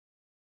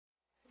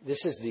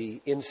This is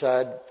the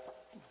inside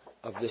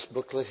of this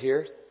booklet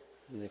here.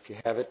 And if you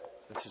have it,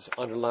 just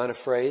underline a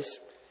phrase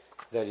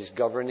that is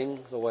governing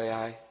the way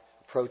I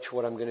approach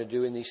what I'm going to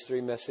do in these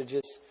three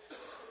messages. It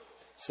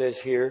says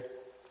here,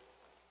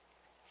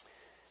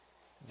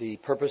 the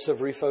purpose of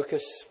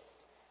Refocus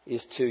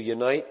is to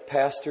unite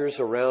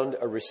pastors around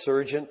a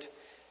resurgent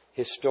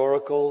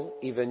historical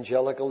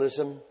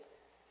evangelicalism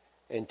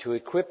and to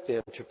equip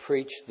them to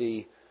preach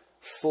the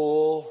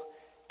full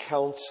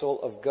counsel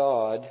of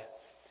God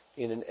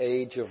in an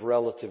age of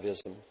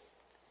relativism.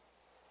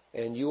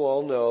 And you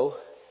all know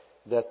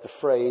that the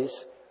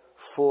phrase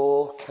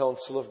full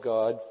counsel of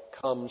God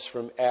comes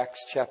from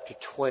Acts chapter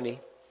 20,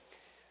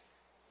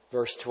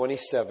 verse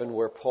 27,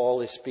 where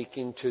Paul is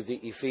speaking to the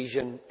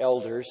Ephesian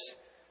elders,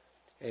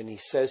 and he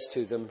says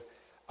to them,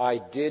 I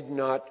did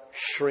not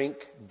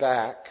shrink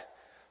back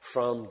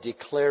from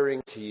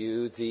declaring to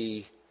you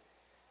the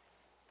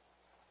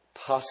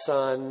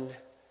Pasan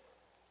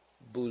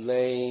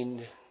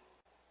Boulein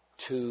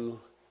to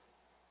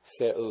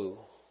Theou,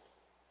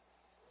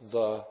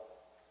 the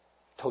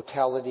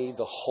totality,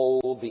 the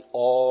whole, the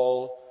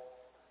all,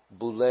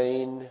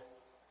 Boulein,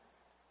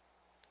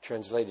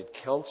 translated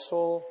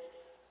counsel,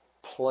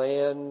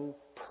 plan,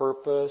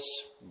 purpose,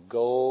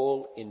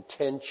 goal,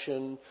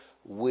 intention,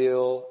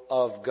 will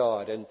of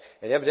God. And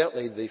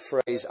evidently the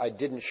phrase, I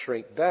didn't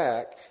shrink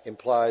back,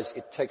 implies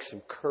it takes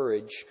some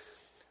courage,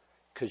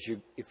 because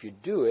if you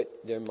do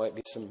it, there might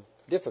be some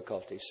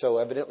difficulty. So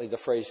evidently the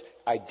phrase,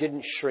 I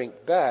didn't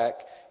shrink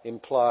back,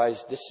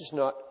 implies this is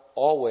not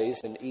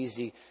always an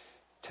easy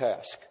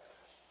task.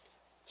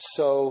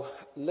 So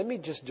let me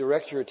just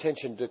direct your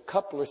attention to a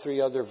couple or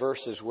three other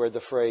verses where the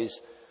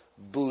phrase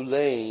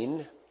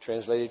Boulein,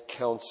 translated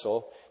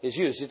counsel, is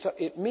used.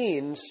 It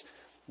means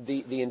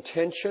the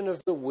intention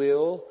of the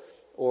will,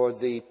 or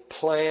the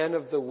plan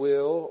of the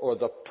will, or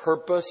the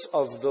purpose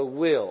of the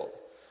will.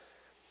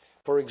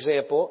 For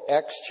example,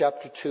 Acts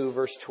chapter 2,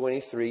 verse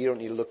 23. You don't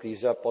need to look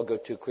these up. I'll go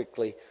too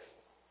quickly.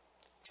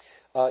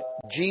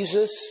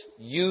 Jesus,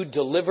 you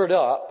delivered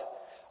up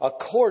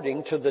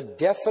according to the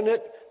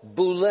definite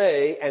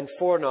boulé and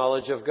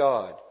foreknowledge of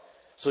God.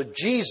 So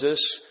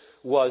Jesus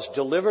was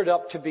delivered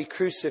up to be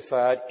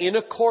crucified in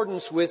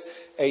accordance with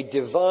a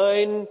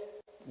divine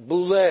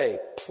boulé,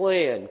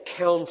 plan,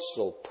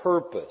 counsel,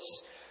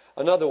 purpose.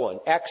 Another one,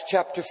 Acts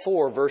chapter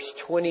 4, verse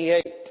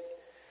 28.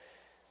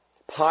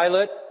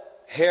 Pilate,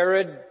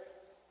 Herod,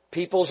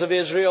 peoples of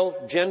Israel,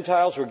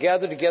 Gentiles were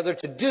gathered together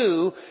to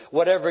do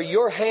whatever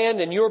your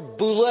hand and your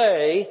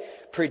boulé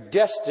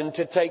predestined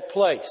to take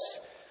place.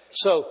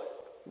 So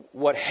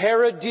what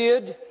Herod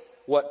did,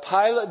 what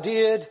Pilate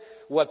did,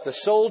 what the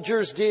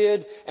soldiers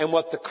did, and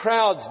what the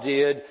crowds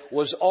did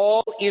was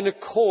all in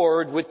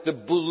accord with the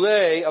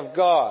boulé of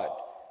God.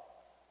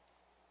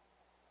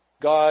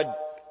 God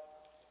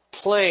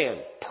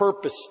planned,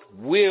 purposed,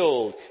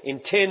 willed,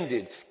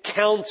 intended,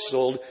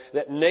 counseled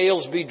that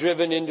nails be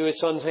driven into his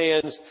son's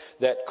hands,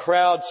 that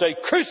crowd say,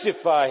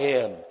 crucify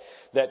him,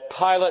 that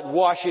Pilate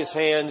wash his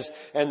hands,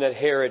 and that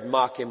Herod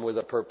mock him with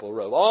a purple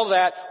robe. All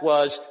that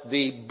was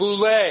the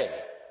boulé,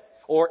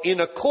 or in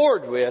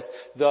accord with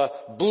the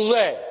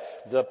boulé,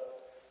 the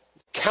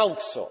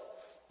counsel,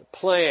 the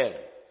plan.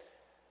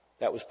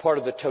 That was part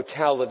of the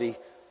totality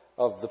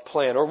of the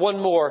plan. Or one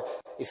more,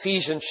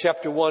 Ephesians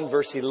chapter 1,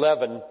 verse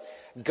 11.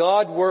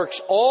 God works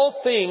all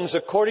things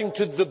according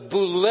to the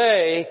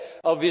boulé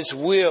of His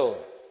will.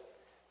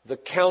 The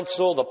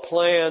counsel, the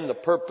plan, the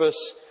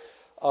purpose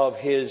of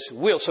His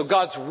will. So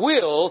God's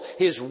will,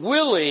 His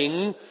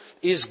willing,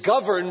 is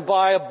governed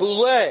by a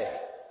boulé.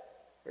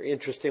 Very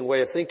interesting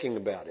way of thinking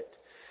about it.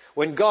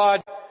 When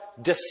God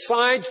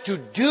decides to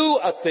do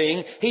a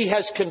thing, He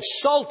has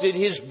consulted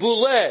His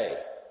boulé,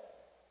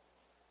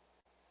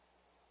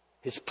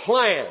 His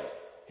plan,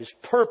 His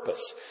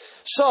purpose.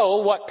 So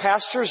what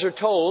pastors are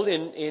told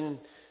and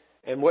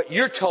what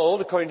you're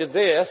told according to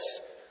this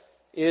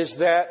is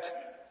that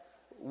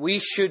we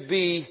should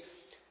be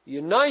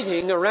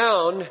uniting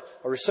around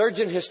a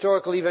resurgent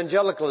historical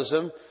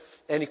evangelicalism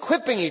and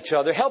equipping each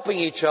other, helping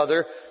each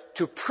other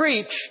to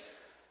preach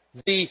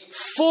the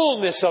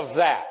fullness of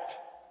that.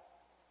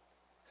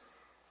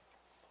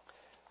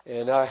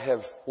 And I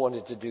have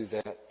wanted to do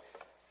that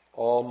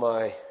all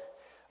my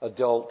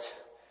adult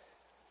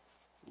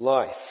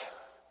life.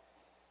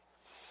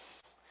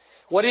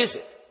 What is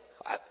it?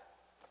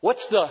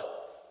 What's the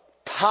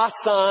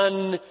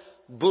Pasan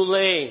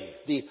Boulein,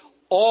 the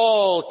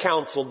all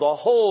counsel, the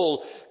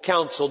whole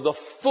counsel, the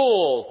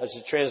full, as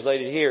it's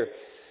translated here,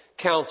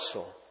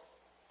 counsel?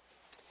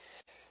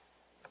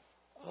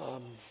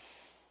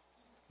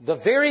 The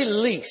very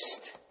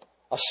least,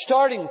 a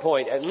starting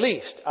point at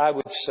least, I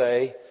would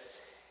say,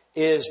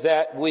 is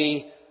that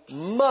we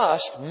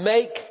must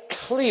make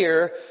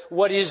clear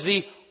what is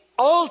the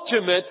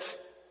ultimate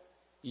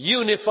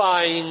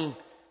unifying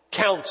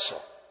counsel.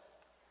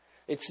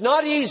 It's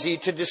not easy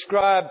to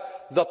describe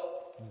the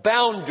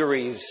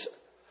boundaries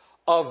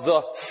of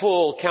the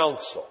full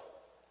counsel.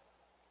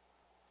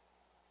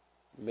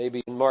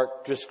 maybe in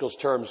Mark Driscoll's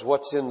terms,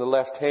 what's in the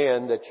left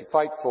hand that you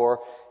fight for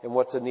and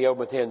what's in the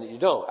open hand that you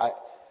don't.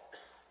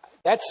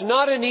 That's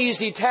not an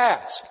easy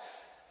task.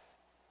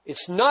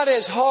 It's not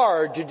as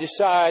hard to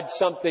decide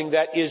something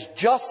that is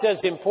just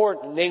as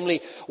important,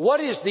 namely, what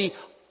is the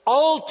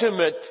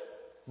ultimate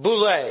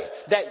boule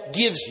that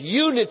gives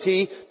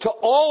unity to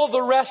all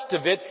the rest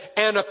of it,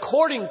 and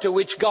according to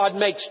which God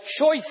makes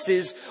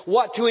choices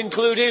what to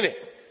include in it.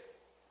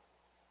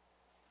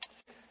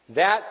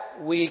 That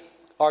we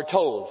are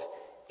told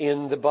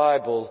in the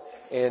Bible,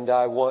 and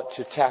I want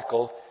to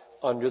tackle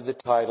under the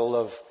title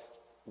of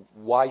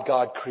why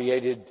God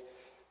created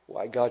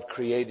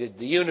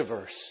the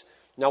universe.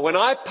 Now, when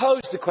I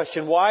pose the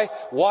question, why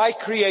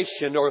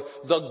creation, or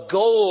the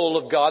goal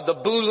of God, the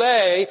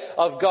boule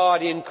of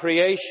God in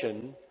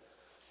creation,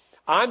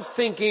 I'm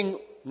thinking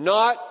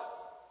not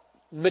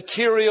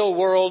material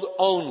world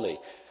only.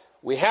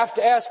 We have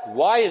to ask,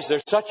 why is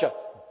there such a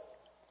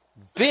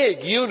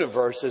big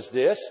universe as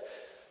this?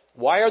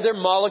 Why are there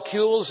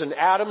molecules and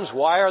atoms?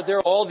 Why are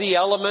there all the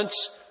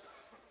elements?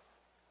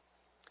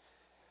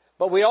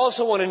 But we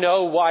also want to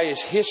know, why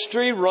is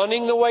history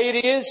running the way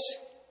it is?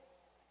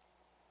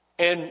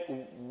 And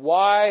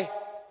why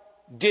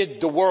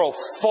did the world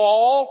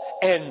fall?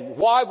 And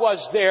why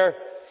was there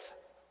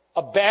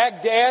a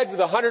Baghdad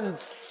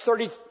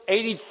with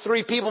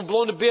 83 people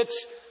blown to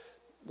bits,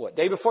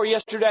 day before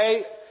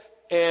yesterday?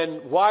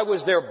 And why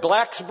was there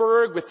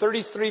Blacksburg with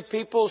 33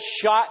 people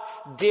shot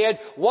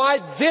dead? Why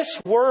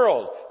this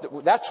world?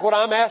 That's what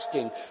I'm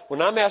asking.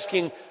 When I'm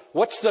asking,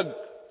 what's the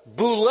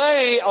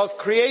boule of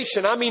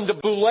creation? I mean the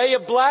boule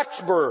of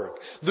Blacksburg,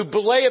 the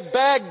boule of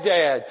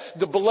Baghdad,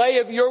 the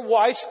boule of your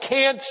wife's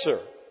cancer,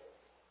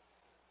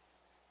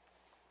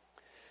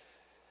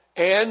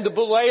 and the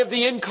boule of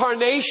the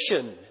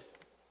incarnation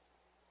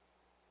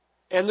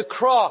and the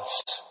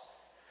cross.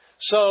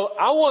 So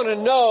I want to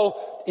know,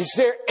 is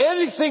there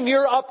anything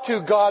you're up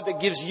to, God, that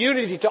gives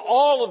unity to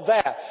all of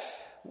that?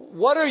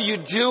 What are you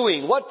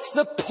doing? What's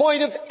the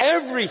point of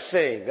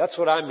everything? That's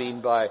what I mean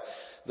by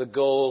the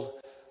goal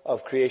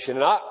of creation.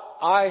 And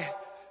I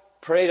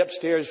prayed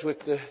upstairs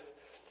with the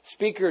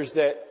speakers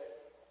that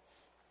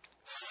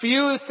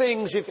few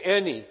things, if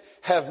any,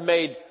 have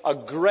made a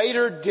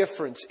greater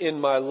difference in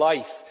my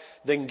life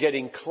than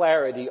getting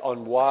clarity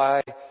on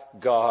why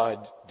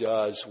God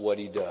does what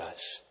He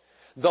does.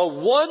 The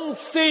one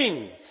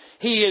thing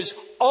He is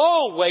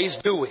always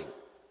doing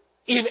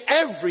in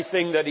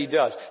everything that He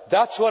does.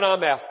 That's what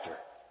I'm after.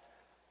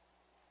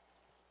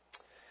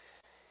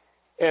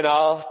 And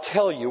I'll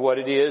tell you what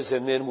it is,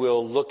 and then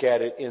we'll look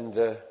at it in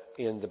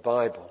the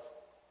Bible.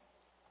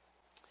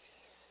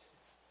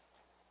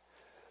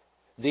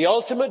 The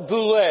ultimate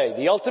boule,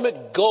 the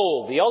ultimate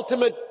goal, the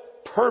ultimate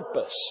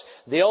purpose,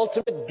 the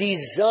ultimate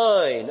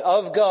design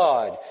of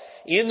God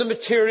in the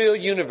material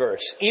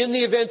universe, in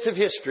the events of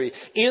history,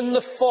 in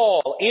the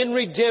fall, in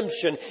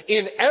redemption,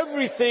 in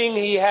everything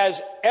He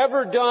has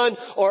ever done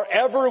or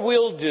ever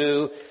will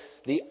do,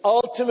 the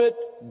ultimate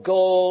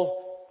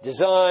goal,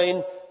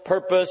 design,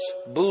 purpose,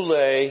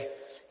 boule,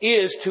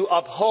 is to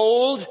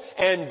uphold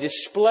and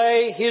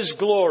display His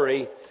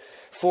glory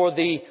for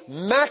the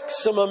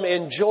maximum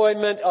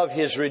enjoyment of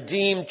His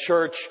redeemed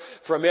church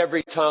from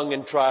every tongue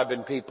and tribe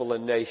and people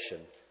and nation.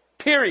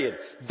 Period.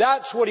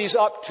 That's what He's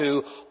up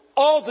to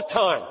all the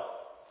time,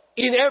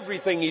 in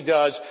everything He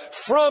does,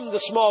 from the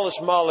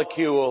smallest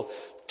molecule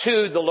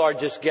to the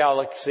largest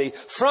galaxy,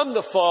 from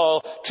the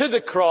fall to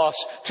the cross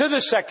to the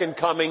second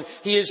coming.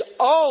 He is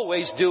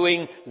always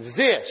doing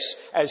this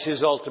as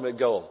His ultimate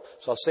goal.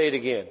 So I'll say it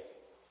again.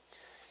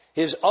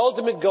 His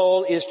ultimate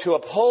goal is to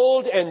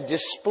uphold and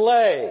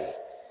display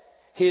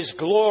His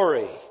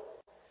glory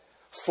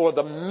for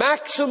the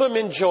maximum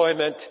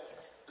enjoyment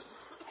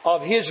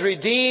of His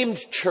redeemed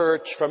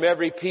church from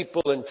every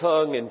people and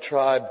tongue and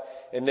tribe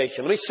and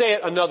nation. Let me say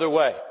it another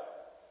way,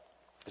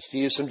 just to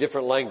use some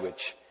different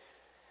language.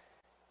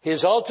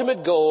 His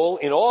ultimate goal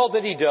in all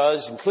that He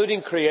does,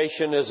 including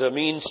creation as a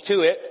means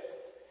to it,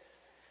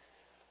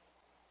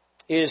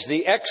 is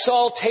the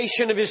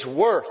exaltation of His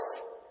worth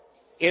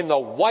in the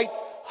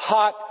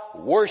white-hot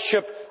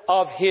worship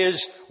of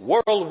His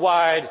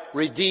worldwide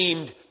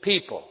redeemed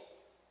people.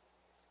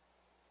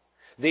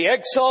 The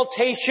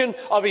exaltation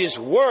of His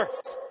worth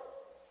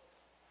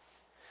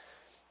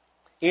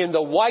in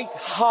the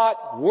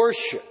white-hot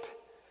worship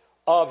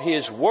of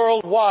His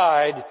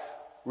worldwide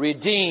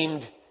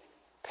redeemed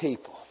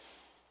people.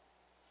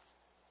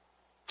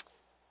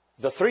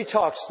 The 3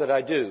 talks that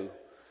I do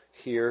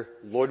here,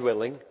 Lord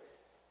willing,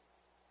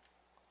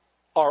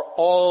 are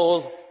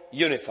all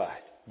unified.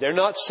 They're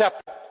not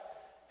separate.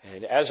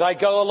 And as I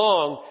go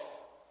along,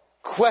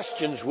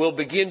 questions will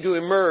begin to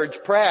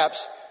emerge,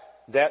 perhaps,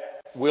 that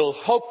will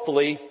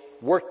hopefully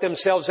work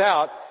themselves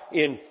out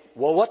in,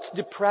 well, what's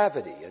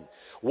depravity and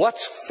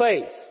what's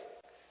faith?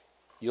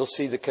 You'll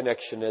see the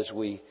connection as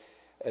we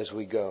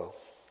go.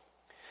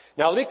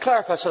 Now, let me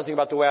clarify something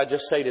about the way I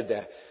just stated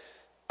that.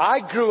 I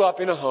grew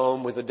up in a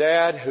home with a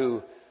dad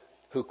who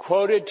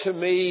quoted to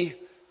me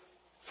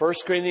 1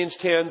 Corinthians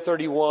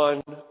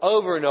 10:31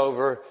 over and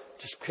over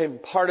just became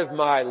part of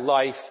my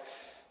life.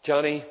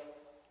 Johnny,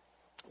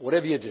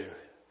 whatever you do,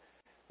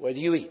 whether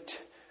you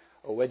eat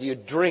or whether you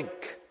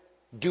drink,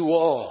 do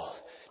all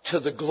to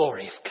the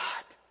glory of God.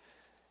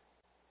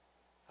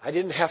 I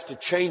didn't have to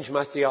change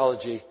my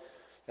theology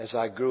as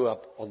I grew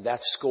up on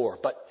that score.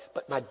 But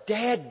my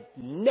dad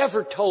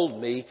never told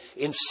me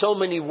in so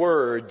many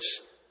words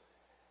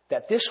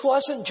that this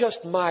wasn't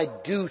just my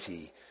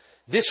duty.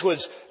 This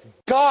was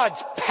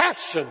God's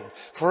passion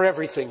for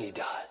everything He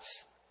does.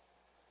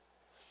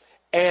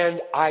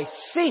 And I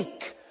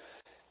think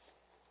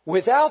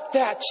without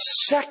that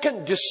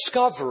second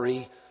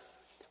discovery,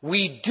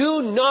 we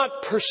do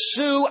not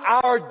pursue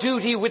our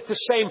duty with the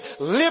same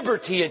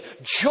liberty and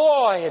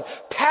joy and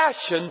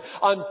passion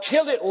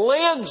until it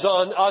lands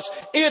on us.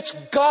 It's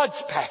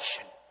God's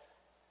passion.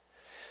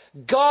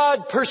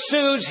 God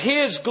pursues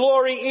His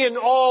glory in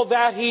all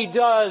that He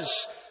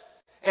does,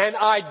 and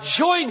I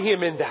join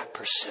Him in that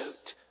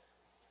pursuit.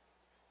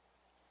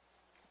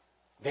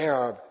 There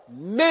are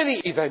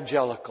many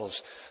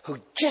evangelicals who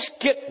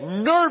just get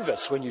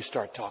nervous when you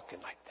start talking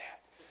like that.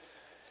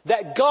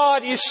 That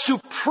God is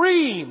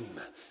supreme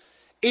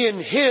in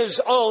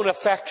His own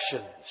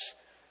affections.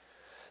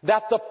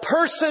 That the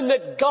person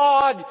that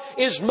God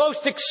is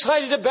most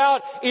excited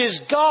about is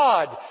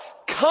God,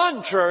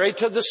 contrary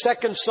to the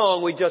second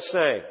song we just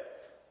sang.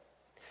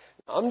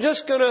 I'm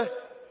just going to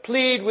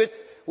plead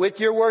with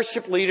your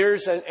worship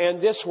leaders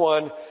and this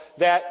one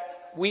that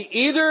we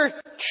either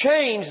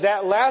change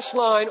that last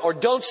line or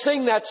don't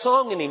sing that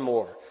song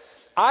anymore.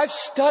 I've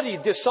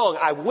studied this song.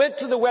 I went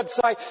to the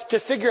website to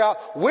figure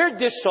out where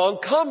this song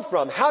come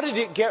from. How did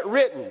it get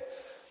written?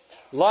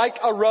 Like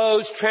a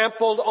rose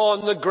trampled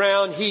on the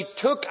ground, He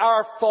took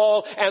our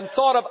fall and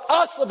thought of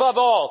us above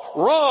all.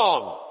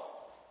 Wrong.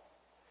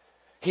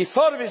 He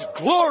thought of His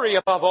glory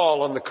above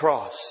all on the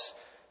cross.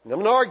 And I'm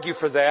going to argue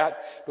for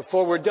that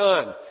before we're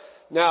done.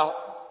 Now,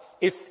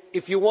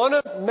 if you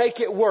want to make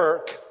it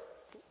work,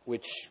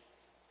 which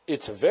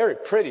it's a very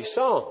pretty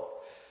song.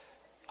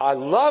 I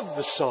love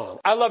the song.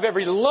 I love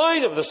every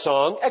line of the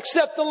song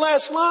except the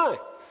last line.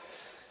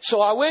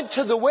 So I went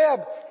to the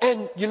web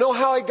and you know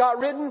how it got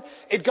written?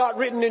 It got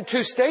written in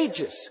 2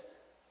 stages.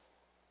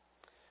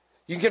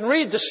 You can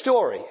read the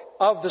story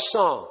of the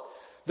song.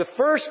 The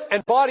first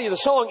and body of the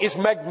song is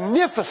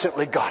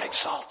magnificently God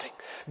exalting.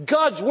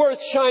 God's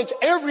worth shines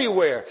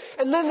everywhere.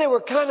 And then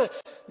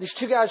these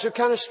 2 guys are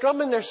kind of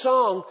strumming their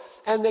song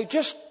and they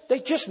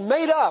just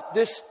made up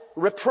this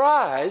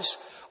reprise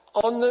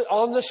on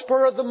the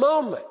spur of the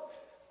moment.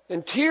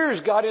 And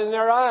tears got in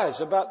their eyes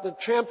about the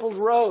trampled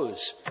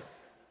rose.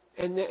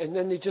 And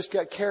then they just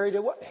got carried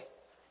away.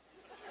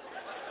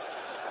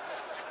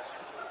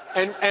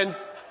 And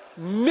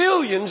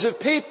millions of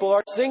people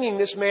are singing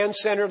this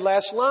man-centered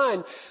last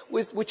line,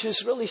 which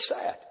is really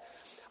sad.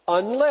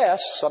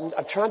 Unless,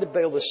 I'm trying to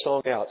bail this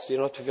song out so you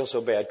don't have to feel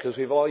so bad because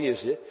we've all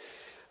used it.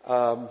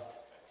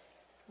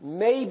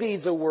 Maybe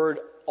the word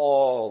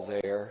all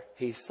there,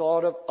 He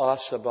thought of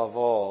us above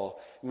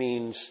all,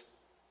 means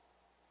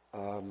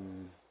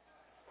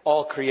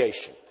all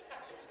creation,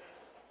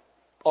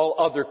 all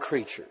other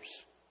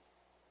creatures.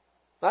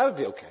 That would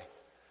be okay.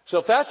 So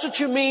if that's what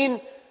you mean,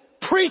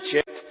 preach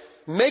it,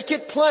 make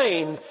it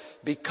plain,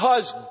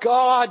 because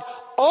God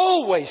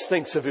always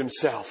thinks of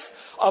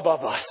Himself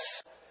above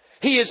us.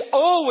 He is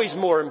always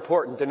more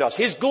important than us.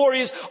 His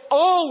glory is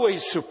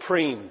always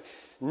supreme,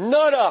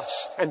 not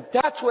us. And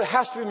that's what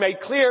has to be made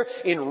clear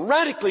in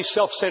radically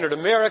self-centered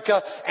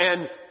America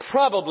and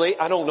probably,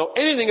 I don't know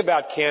anything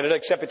about Canada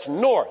except it's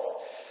north,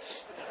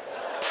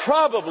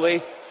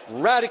 probably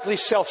radically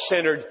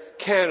self-centered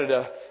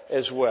Canada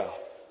as well.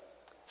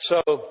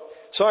 So,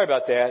 sorry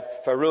about that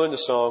if I ruined the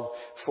song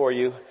for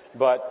you,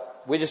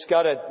 but we just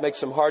got to make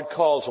some hard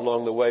calls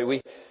along the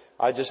way.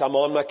 I'm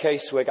on my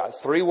case. We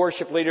got 3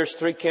 worship leaders,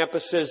 3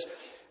 campuses,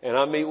 and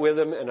I meet with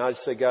them and I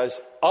say, guys,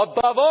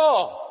 above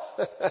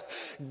all,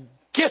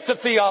 get the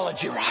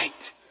theology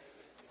right.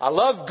 I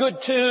love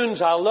good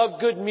tunes, I love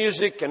good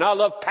music, and I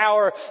love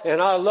power,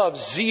 and I love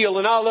zeal,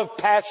 and I love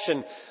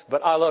passion,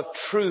 but I love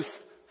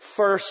truth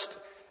first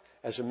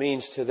as a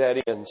means to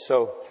that end.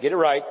 So get it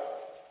right.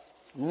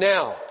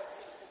 Now,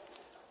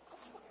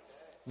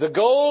 the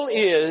goal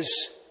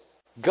is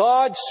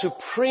God's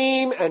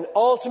supreme and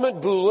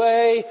ultimate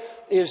boule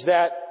is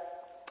that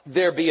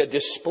there be a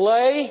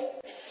display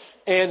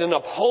and an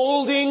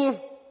upholding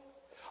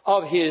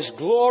of His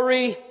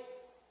glory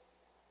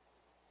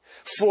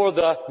for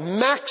the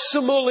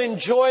maximal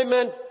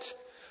enjoyment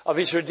of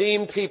His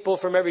redeemed people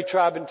from every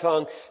tribe and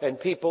tongue and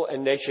people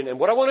and nation. And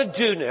what I want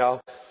to do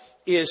now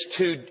is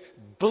to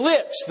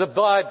blitz the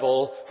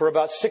Bible for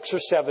about 6 or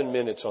 7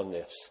 minutes on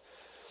this.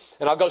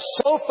 And I'll go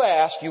so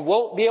fast you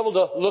won't be able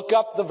to look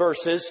up the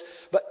verses,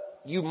 but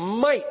you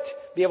might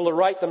be able to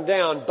write them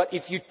down. But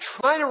if you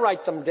try to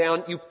write them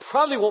down, you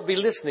probably won't be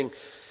listening.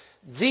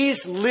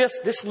 This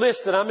list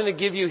that I'm going to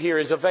give you here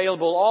is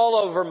available all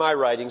over my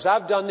writings.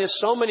 I've done this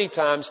so many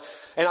times,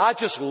 and I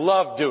just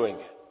love doing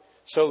it.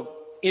 So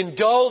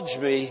indulge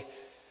me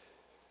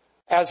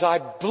as I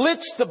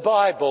blitz the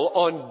Bible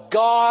on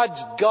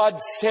God's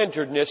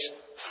God-centeredness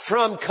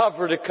from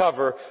cover to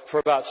cover for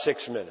about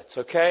 6 minutes,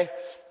 okay?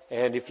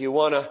 And if you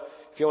want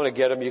to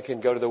get them, you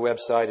can go to the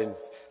website and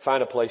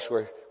find a place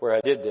where I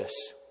did this,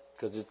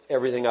 because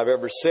everything I've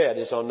ever said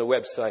is on the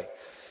website.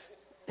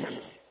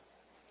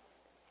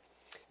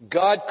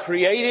 God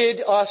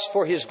created us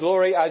for His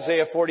glory,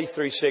 Isaiah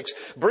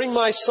 43:6. Bring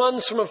my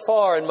sons from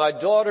afar and my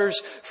daughters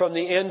from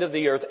the end of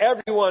the earth.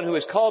 Everyone who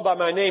is called by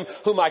my name,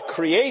 whom I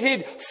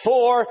created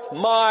for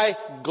my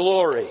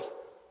glory.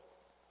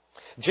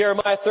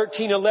 Jeremiah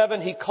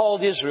 13:11, He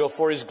called Israel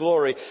for His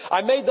glory.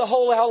 I made the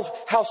whole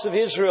house of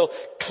Israel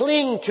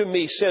cling to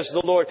me, says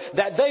the Lord,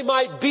 that they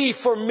might be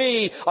for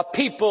me a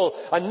people,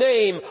 a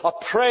name, a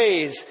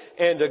praise,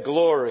 and a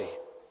glory.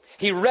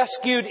 He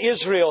rescued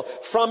Israel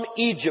from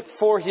Egypt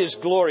for His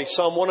glory.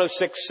 Psalm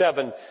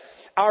 106:7.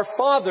 Our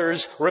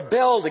fathers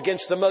rebelled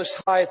against the Most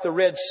High at the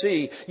Red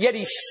Sea, yet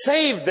He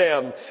saved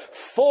them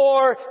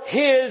for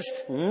His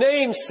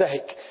name's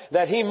sake,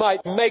 that He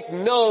might make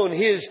known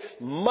His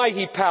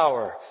mighty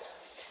power.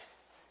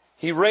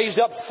 He raised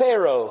up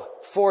Pharaoh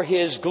for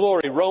His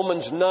glory.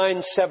 Romans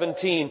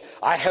 9:17.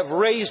 I have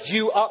raised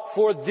you up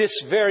for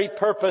this very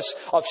purpose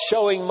of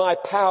showing my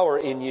power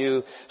in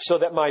you, so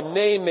that my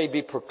name may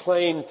be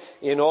proclaimed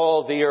in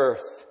all the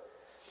earth.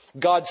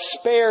 God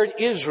spared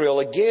Israel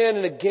again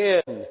and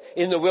again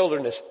in the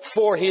wilderness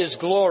for His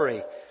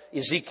glory.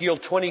 Ezekiel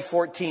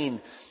 20:14.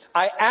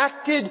 I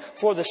acted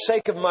for the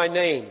sake of my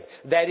name,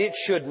 that it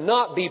should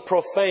not be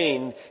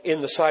profaned in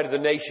the sight of the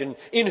nation,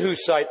 in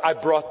whose sight I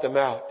brought them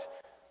out.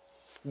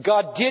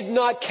 God did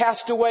not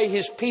cast away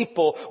His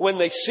people when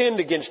they sinned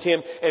against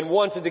Him and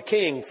wanted a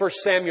king. 1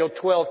 Samuel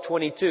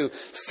 12:22.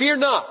 Fear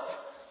not,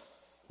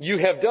 you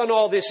have done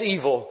all this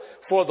evil,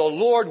 for the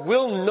Lord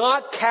will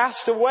not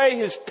cast away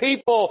His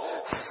people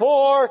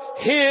for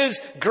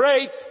His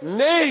great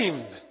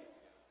name.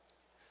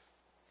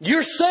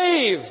 You're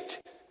saved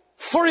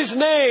for His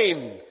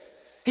name.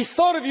 He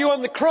thought of you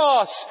on the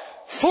cross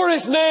for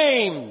His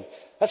name.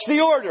 That's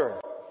the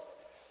order.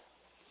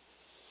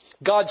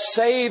 God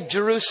saved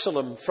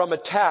Jerusalem from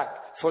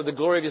attack for the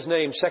glory of His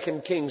name.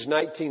 2 Kings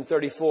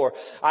 19:34.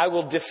 I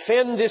will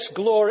defend this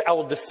glory. I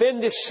will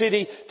defend this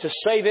city to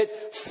save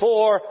it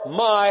for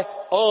my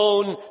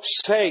own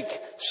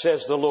sake,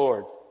 says the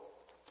Lord.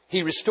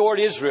 He restored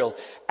Israel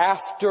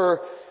after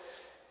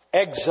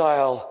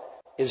exile.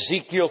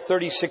 Ezekiel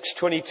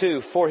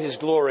 36:22, for His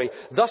glory.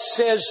 Thus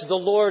says the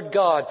Lord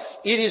God,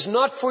 it is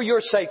not for your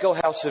sake, O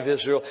house of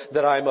Israel,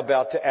 that I am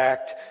about to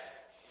act,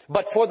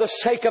 but for the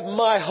sake of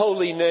my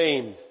holy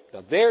name.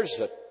 Now there's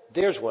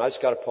one. I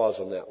just got to pause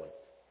on that one,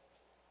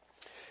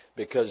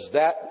 because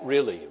that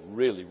really,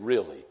 really,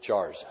 really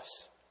jars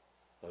us.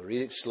 I'll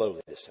read it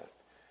slowly this time.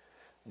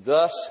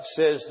 Thus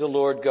says the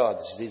Lord God.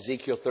 This is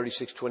Ezekiel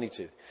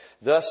 36:22.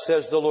 Thus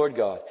says the Lord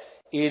God,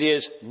 it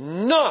is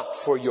not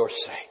for your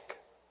sake,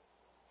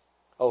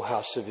 O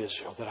house of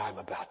Israel, that I'm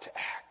about to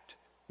act.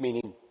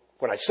 Meaning,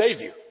 when I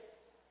save you.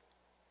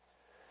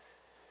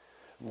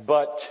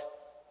 But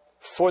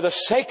for the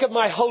sake of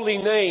my holy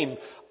name,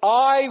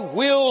 I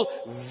will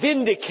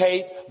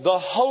vindicate the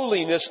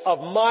holiness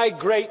of my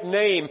great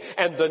name,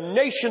 and the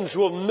nations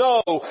will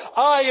know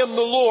I am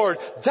the Lord.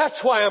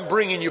 That's why I'm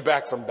bringing you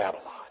back from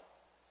Babylon.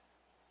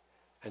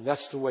 And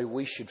that's the way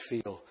we should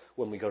feel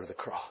when we go to the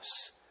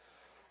cross.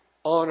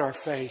 On our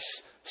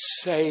face,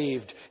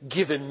 saved,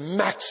 given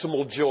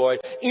maximal joy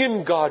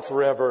in God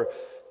forever,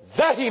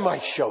 that He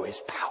might show His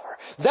power,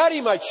 that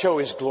He might show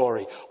His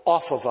glory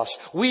off of us.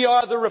 We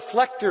are the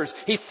reflectors.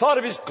 He thought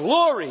of His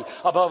glory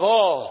above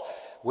all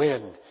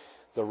when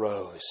the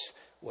rose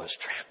was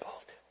trampled.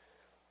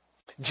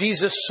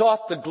 Jesus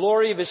sought the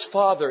glory of His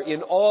Father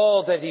in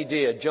all that He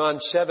did. John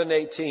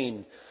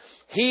 7:18.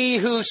 He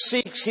who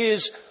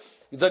seeks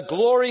the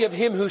glory of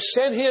Him who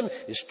sent Him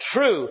is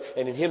true,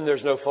 and in Him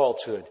there's no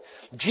falsehood.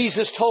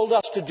 Jesus told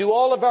us to do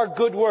all of our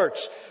good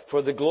works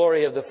for the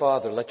glory of the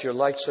Father. Let your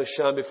light so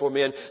shine before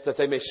men that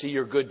they may see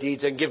your good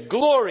deeds and give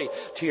glory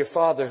to your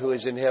Father who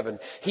is in heaven.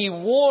 He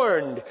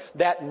warned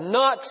that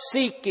not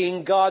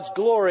seeking God's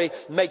glory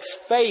makes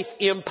faith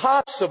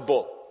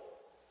impossible.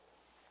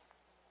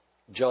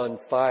 John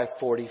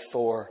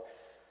 5:44.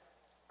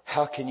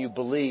 How can you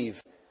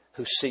believe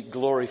who seek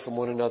glory from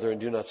one another and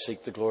do not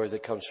seek the glory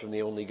that comes from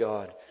the only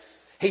God?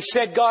 He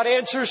said God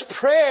answers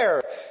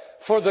prayer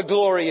for the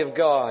glory of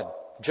God.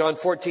 John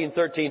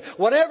 14:13.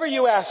 Whatever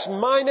you ask in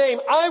my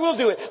name, I will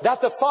do it,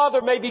 that the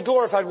Father may be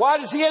glorified. Why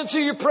does He answer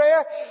your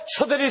prayer?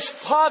 So that His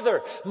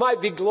Father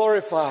might be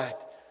glorified.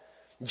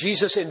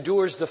 Jesus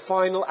endures the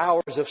final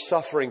hours of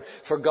suffering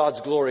for God's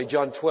glory.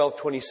 John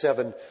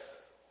 12:27.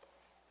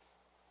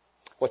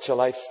 What shall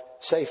I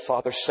say?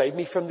 Father, save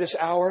me from this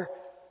hour?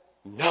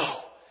 No.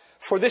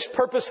 For this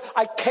purpose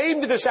I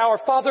came to this hour.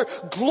 Father,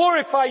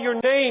 glorify your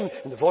name.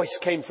 And the voice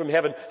came from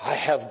heaven. I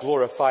have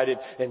glorified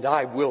it, and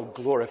I will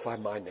glorify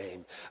my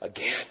name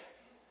again.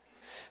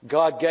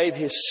 God gave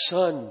His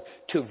Son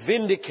to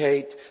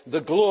vindicate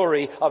the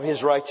glory of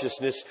His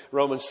righteousness.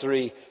 Romans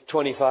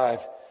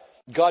 3:25.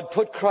 God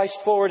put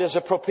Christ forward as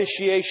a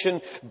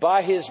propitiation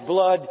by His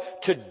blood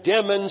to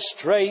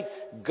demonstrate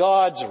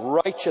God's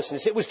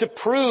righteousness. It was to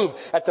prove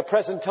at the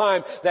present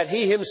time that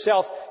He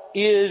Himself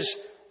is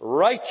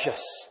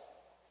righteous.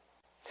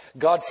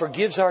 God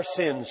forgives our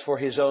sins for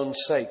His own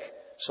sake.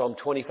 Psalm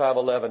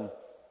 25:11.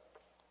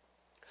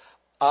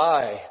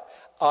 I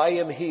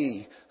am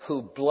He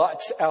who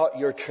blots out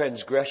your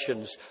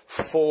transgressions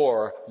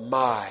for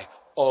my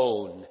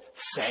own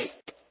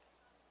sake.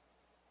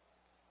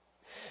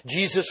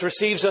 Jesus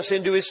receives us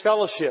into His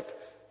fellowship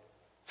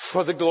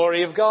for the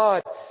glory of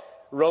God.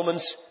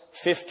 Romans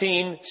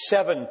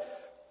 15:7.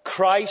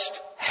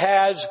 Christ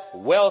has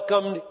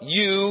welcomed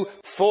you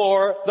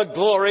for the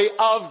glory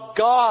of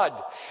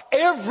God.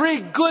 Every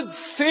good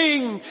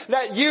thing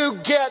that you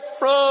get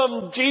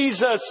from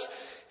Jesus,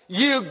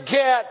 you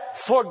get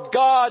for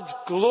God's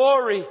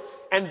glory.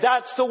 And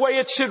that's the way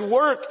it should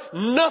work.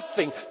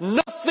 Nothing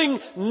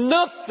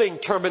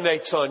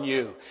terminates on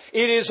you.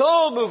 It is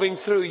all moving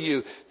through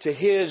you to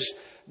His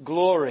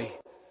glory.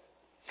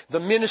 The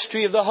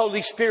ministry of the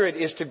Holy Spirit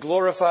is to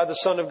glorify the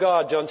Son of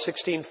God. John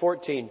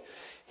 16:14.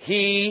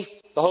 He,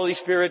 the Holy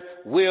Spirit,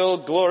 will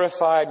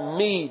glorify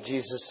me,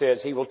 Jesus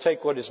says. He will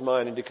take what is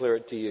mine and declare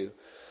it to you.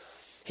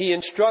 He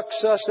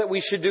instructs us that we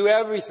should do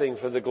everything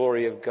for the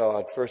glory of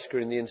God. 1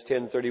 Corinthians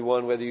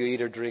 10:31, whether you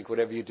eat or drink,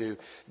 whatever you do,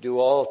 do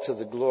all to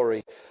the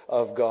glory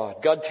of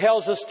God. God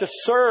tells us to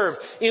serve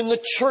in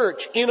the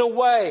church in a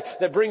way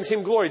that brings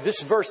Him glory.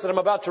 This verse that I'm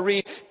about to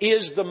read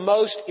is the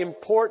most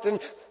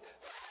important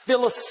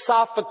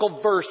philosophical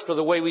verse for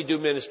the way we do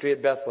ministry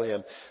at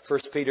Bethlehem. 1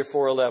 Peter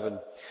 4:11.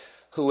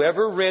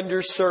 Whoever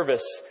renders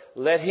service,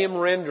 let him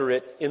render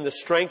it in the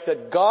strength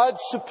that God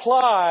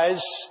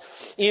supplies,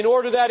 in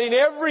order that in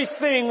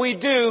everything we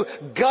do,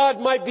 God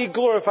might be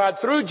glorified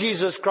through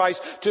Jesus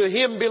Christ. To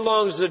Him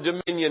belongs the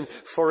dominion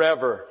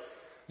forever.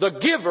 The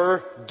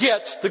giver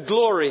gets the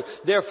glory.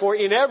 Therefore,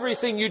 in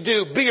everything you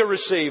do, be a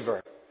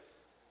receiver.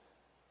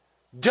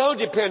 Don't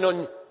depend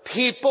on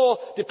people,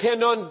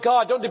 depend on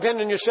God. Don't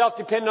depend on yourself,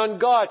 depend on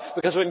God.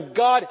 Because when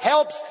God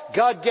helps,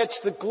 God gets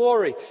the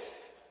glory.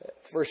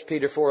 1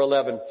 Peter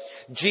 4:11.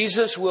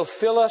 Jesus will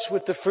fill us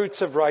with the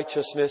fruits of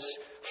righteousness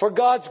for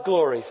God's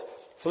glory.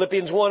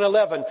 Philippians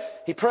 1:11.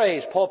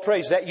 Paul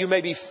prays that you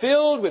may be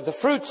filled with the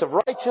fruits of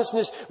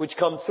righteousness which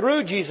come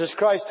through Jesus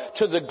Christ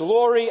to the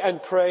glory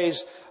and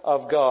praise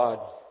of God.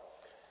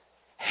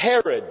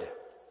 Herod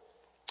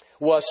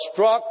was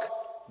struck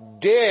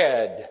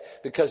dead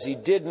because he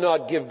did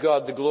not give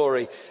God the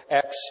glory.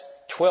 Acts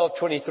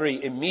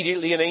 12:23.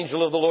 Immediately an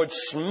angel of the Lord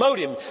smote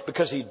him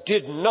because he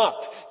did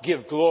not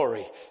give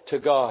glory to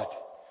God.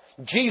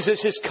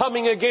 Jesus is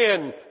coming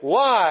again.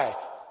 Why?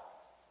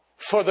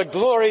 For the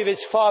glory of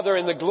His Father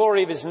and the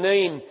glory of His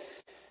name.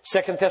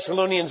 2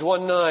 Thessalonians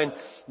 1:9.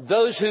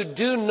 Those who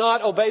do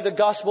not obey the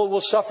gospel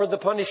will suffer the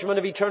punishment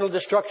of eternal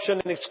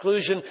destruction and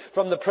exclusion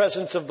from the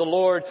presence of the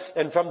Lord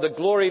and from the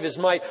glory of His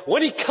might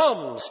when He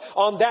comes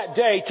on that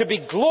day to be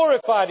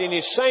glorified in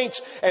His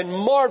saints and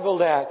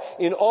marveled at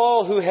in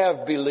all who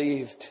have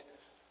believed.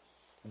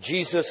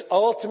 Jesus'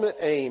 ultimate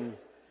aim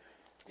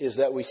is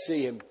that we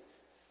see Him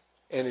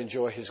and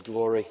enjoy His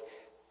glory.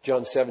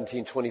 John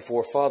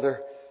 17:24.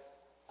 Father,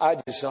 I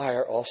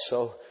desire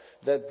also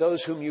that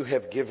those whom you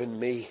have given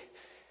me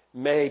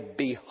may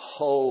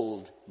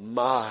behold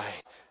my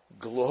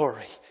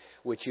glory,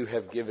 which you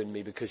have given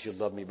me because you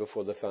loved me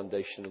before the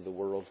foundation of the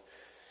world.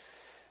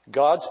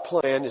 God's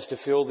plan is to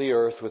fill the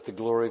earth with the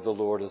glory of the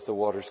Lord as the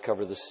waters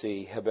cover the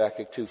sea.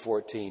 Habakkuk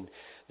 2:14.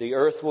 The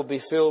earth will be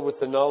filled with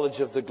the knowledge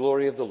of the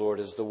glory of the Lord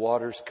as the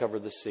waters cover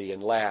the sea.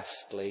 And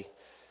lastly,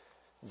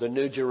 the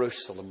New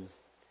Jerusalem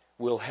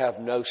will have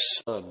no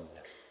sun,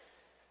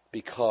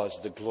 because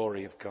the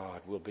glory of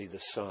God will be the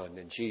sun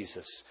and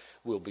Jesus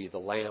will be the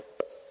lamp.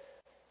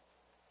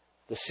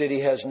 The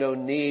city has no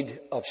need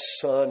of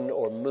sun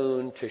or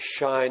moon to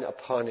shine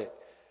upon it,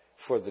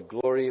 for the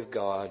glory of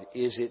God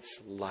is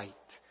its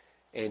light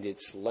and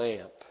its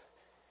lamp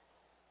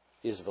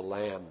is the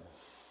Lamb.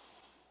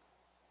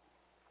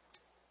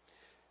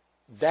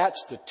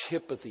 That's the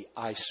tip of the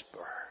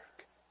iceberg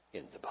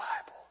in the Bible.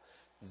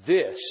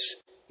 This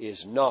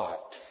is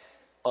not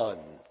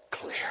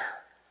unclear.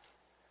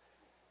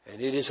 And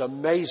it is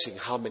amazing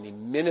how many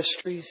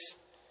ministries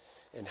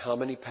and how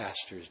many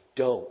pastors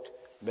don't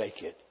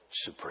make it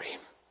supreme.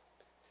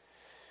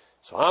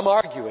 So I'm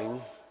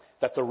arguing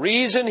that the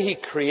reason He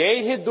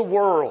created the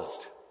world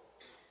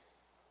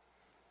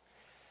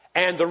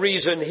and the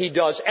reason He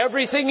does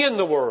everything in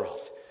the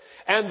world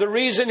and the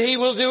reason He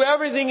will do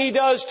everything He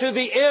does to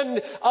the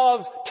end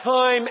of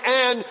time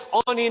and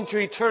on into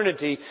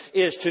eternity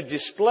is to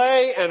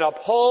display and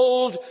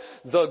uphold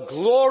the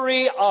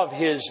glory of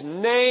His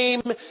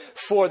name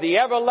for the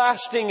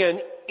everlasting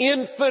and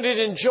infinite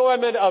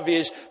enjoyment of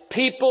His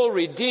people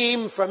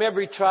redeemed from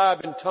every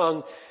tribe and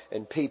tongue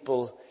and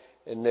people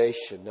and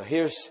nation. Now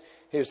here's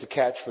the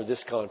catch for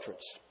this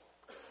conference.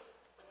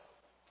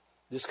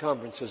 This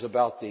conference is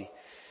about the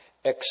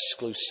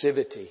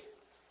exclusivity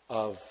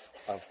of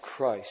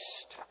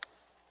Christ.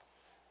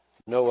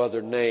 No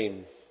other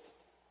name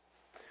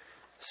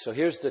So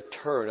here's the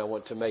turn I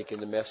want to make in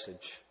the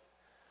message.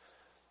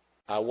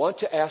 I want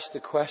to ask the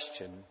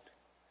question,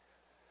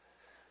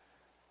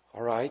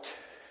 all right,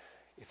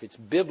 if it's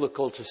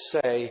biblical to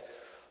say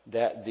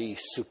that the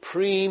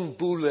supreme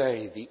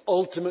boule, the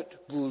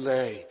ultimate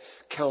boule,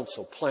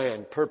 counsel,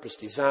 plan, purpose,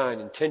 design,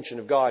 intention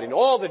of God in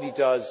all that He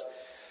does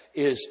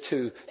is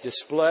to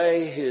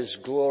display His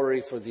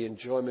glory for the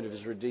enjoyment of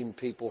His redeemed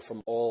people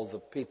from all the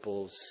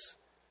peoples.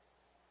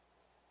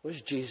 Where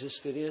does Jesus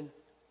fit in?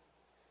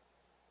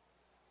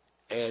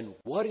 And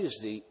what is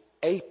the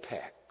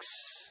apex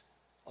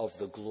of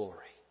the glory?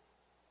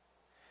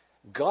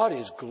 God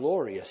is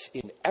glorious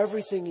in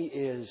everything He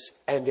is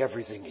and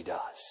everything He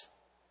does.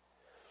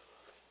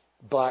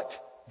 But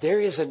there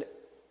is an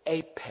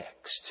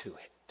apex to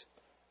it.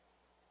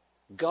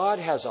 God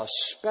has a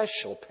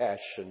special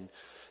passion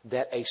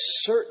that a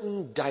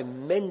certain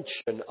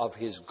dimension of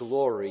His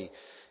glory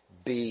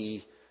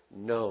be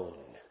known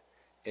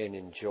and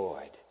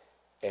enjoyed.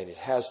 And it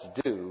has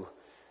to do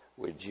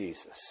with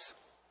Jesus.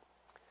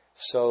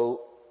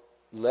 So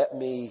let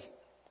me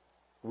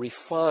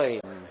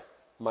refine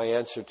my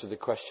answer to the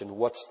question,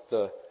 what's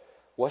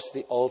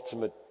the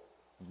ultimate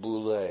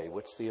boule?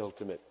 What's the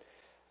ultimate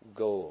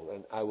goal?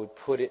 And I would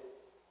put it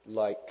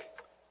like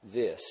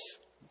this.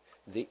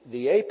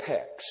 The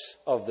apex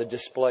of the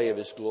display of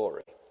His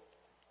glory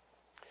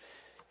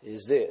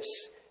is this.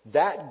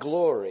 That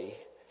glory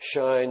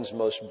shines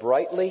most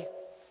brightly,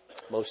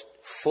 most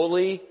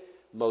fully,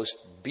 most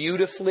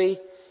beautifully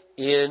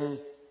in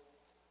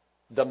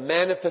the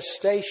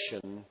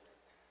manifestation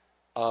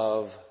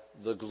of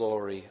the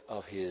glory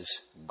of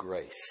His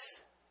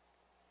grace.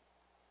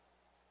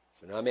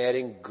 So now I'm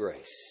adding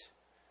grace.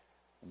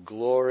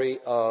 Glory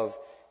of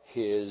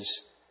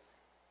His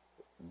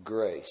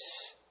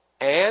grace.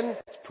 And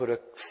let's put a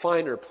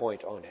finer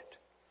point on it.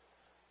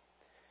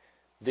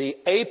 The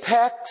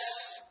apex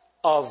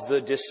of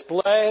the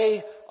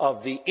display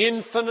of the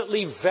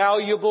infinitely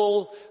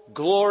valuable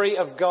glory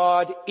of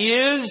God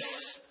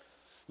is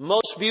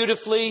most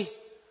beautifully,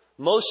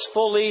 most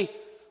fully,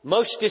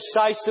 most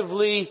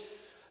decisively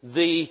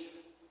the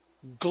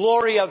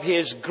glory of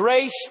His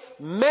grace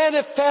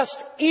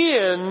manifest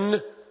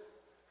in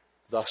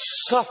the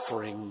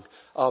suffering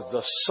of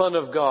the Son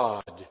of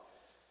God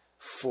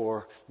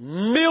for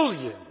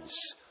millions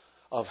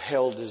of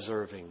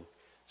hell-deserving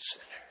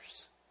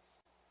sinners.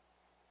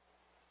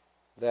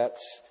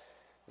 That's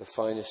the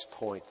finest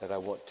point that I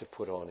want to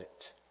put on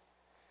it.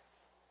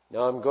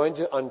 Now I'm going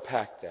to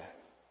unpack that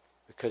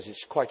because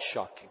it's quite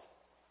shocking.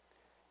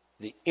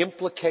 The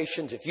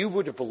implications, if you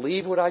were to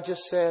believe what I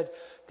just said,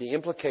 the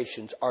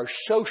implications are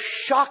so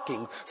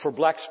shocking for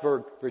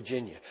Blacksburg,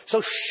 Virginia.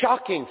 So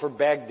shocking for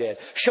Baghdad.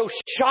 So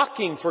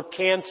shocking for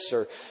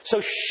cancer.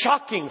 So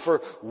shocking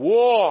for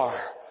war,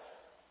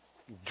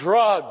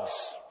 drugs,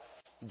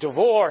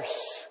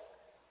 divorce,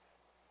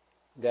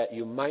 that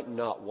you might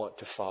not want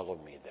to follow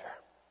me there.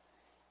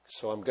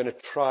 So I'm going to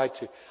try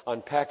to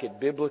unpack it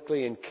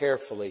biblically and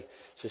carefully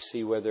to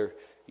see whether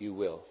you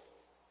will.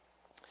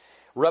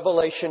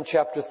 Revelation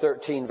chapter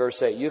 13,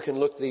 verse 8. You can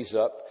look these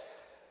up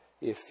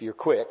if you're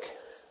quick.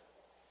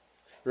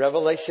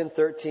 Revelation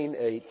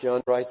 13:8,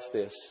 John writes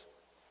this.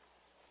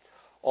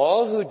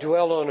 All who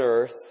dwell on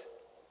earth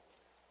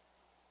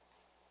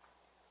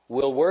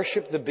will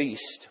worship the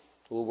beast.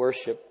 Will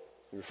worship,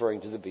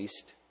 referring to the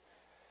beast,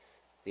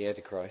 the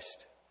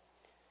Antichrist.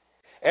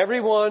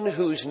 Everyone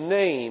whose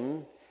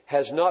name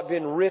has not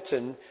been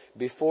written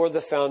before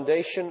the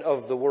foundation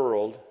of the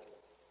world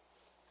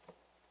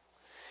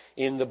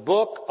in the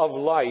book of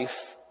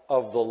life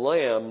of the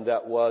Lamb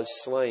that was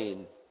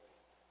slain.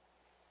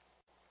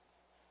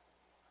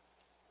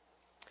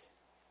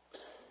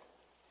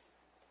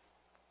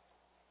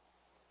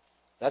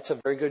 That's a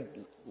very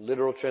good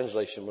literal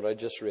translation, what I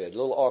just read. A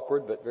little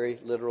awkward, but very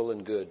literal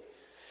and good.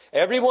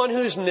 Everyone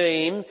whose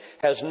name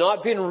has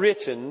not been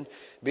written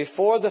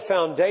before the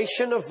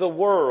foundation of the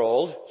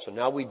world. So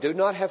now we do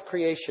not have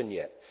creation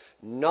yet.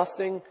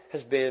 Nothing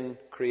has been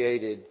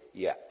created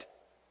yet.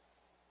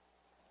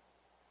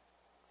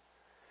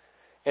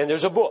 And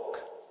there's a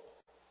book.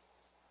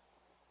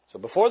 So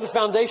before the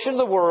foundation of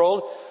the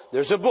world,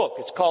 there's a book.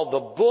 It's called the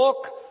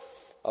Book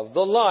of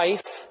the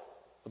Life,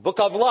 the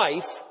Book of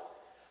Life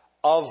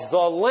of the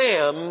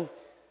Lamb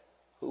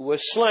who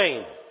was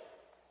slain.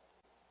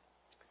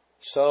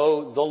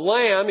 So the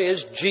Lamb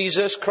is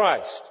Jesus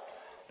Christ.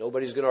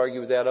 Nobody's going to argue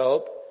with that, I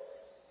hope.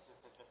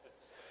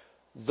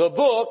 The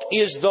book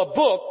is the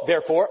book,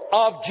 therefore,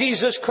 of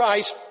Jesus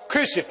Christ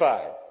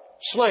crucified,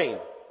 slain.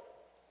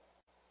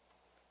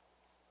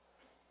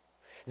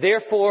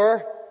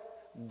 Therefore,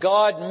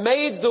 God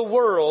made the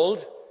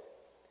world,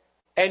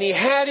 and He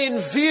had in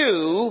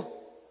view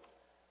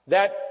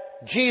that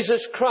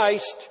Jesus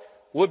Christ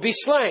would be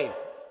slain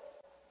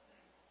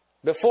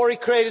before He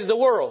created the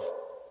world.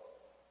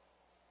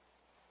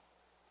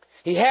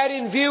 He had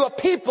in view a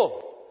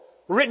people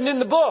written in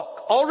the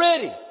book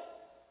already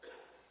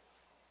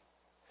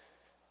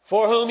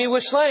for whom He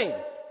was slain.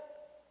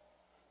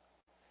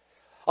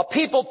 A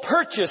people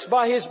purchased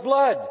by His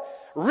blood,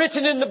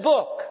 written in the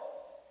book,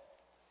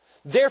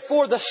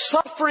 Therefore, the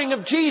suffering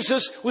of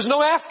Jesus was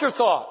no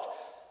afterthought.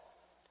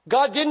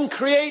 God didn't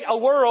create a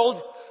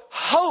world,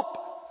 hope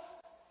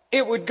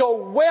it would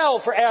go well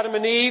for Adam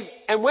and Eve,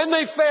 and when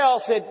they fell,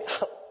 said,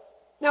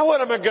 now what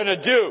am I going to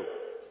do?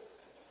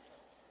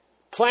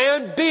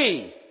 Plan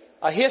B,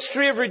 a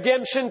history of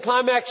redemption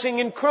climaxing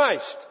in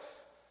Christ.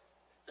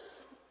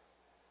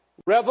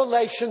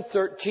 Revelation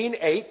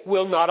 13:8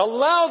 will not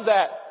allow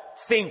that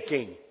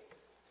thinking.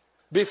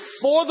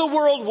 Before the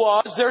world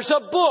was, there's a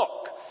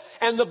book.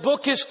 And the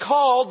book is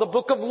called the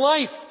Book of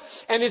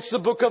Life. And it's the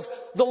book of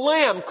the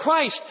Lamb,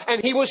 Christ. And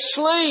He was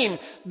slain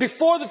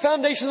before the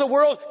foundation of the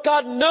world.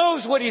 God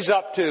knows what He's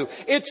up to.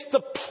 It's the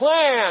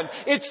plan.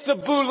 It's the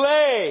boule.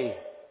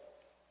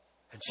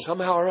 And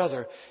somehow or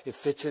other, it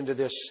fits into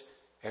this.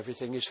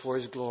 Everything is for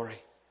His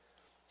glory.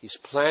 He's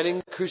planning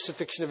the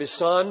crucifixion of His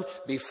Son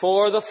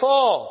before the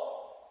fall.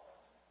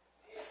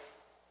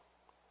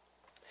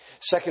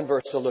 Second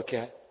verse to look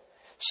at.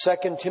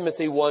 2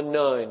 Timothy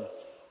 1:9.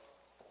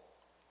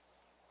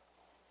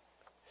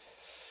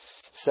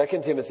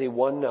 2 Timothy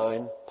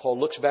 1:9. Paul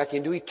looks back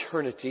into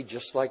eternity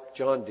just like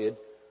John did.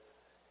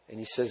 And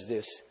he says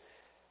this.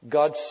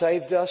 God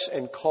saved us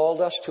and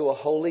called us to a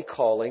holy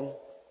calling,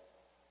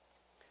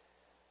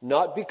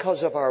 not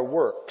because of our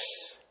works,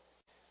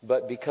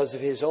 but because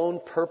of His own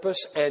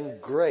purpose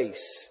and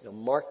grace. Now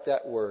mark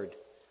that word.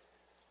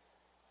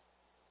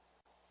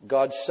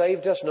 God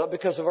saved us not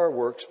because of our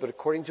works, but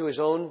according to His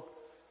own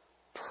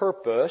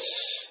purpose,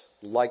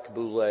 like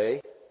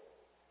boule,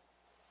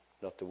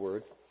 not the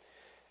word,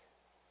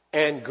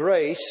 and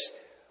grace,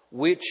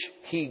 which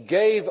He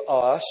gave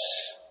us,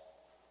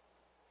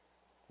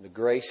 the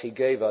grace He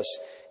gave us,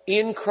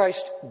 in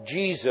Christ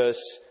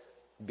Jesus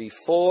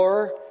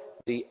before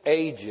the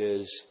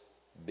ages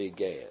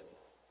began.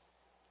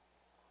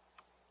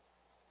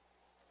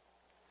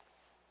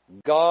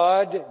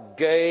 God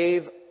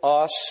gave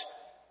us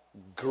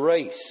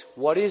grace.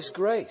 What is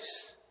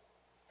grace?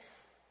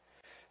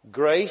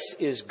 Grace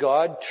is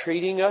God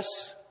treating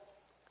us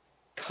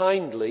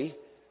kindly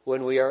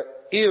when we are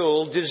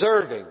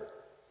ill-deserving.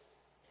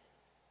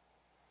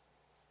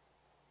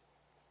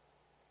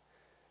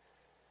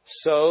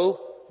 So,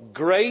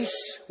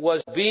 grace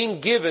was being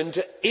given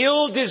to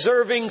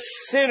ill-deserving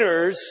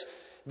sinners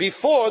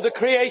before the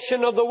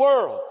creation of the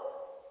world.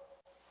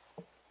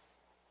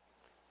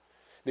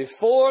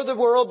 Before the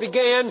world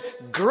began,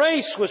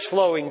 grace was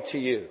flowing to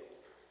you.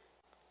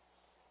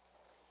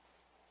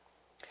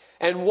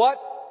 And what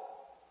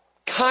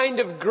kind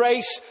of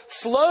grace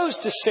flows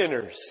to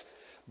sinners?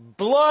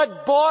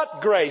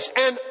 Blood-bought grace,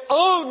 and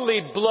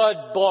only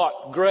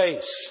blood-bought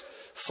grace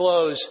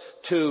flows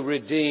to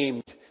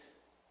redeemed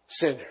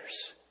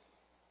sinners.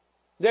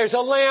 There's a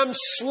lamb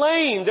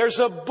slain. There's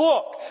a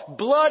book.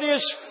 Blood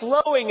is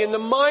flowing in the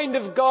mind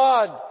of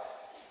God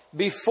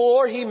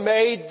before He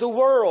made the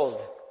world.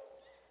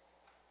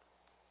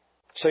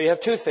 So you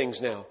have two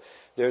things now.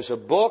 There's a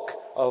book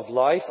of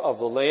life of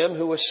the Lamb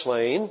who was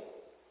slain.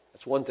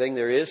 That's one thing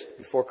there is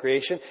before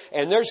creation.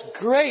 And there's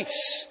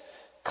grace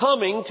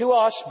coming to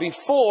us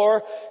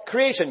before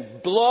creation.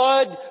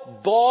 Blood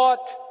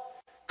bought,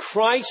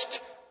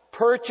 Christ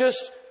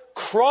purchased,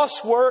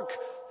 cross-work,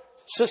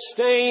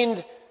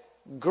 sustained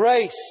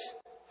grace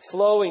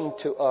flowing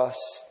to us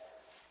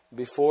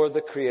before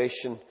the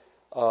creation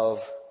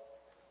of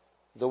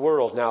the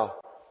world. Now,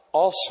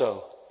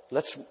 also,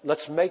 let's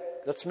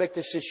make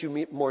this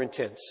issue more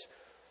intense.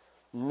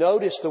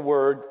 Notice the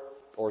word,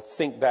 or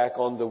think back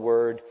on the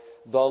word,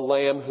 the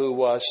Lamb who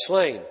was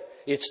slain.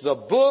 It's the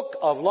book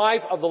of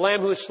life of the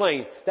Lamb who was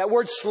slain. That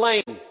word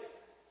slain,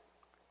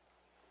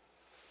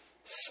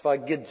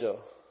 sphagizo,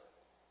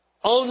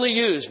 only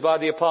used by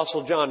the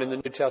Apostle John in the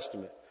New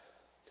Testament.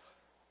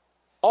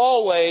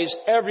 Always,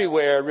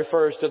 everywhere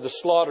refers to the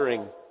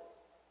slaughtering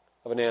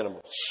of an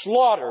animal.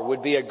 Slaughter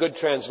would be a good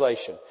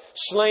translation.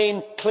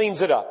 Slain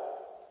cleans it up.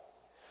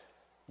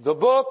 The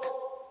book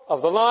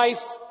of the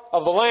life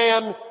of the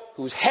Lamb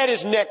whose head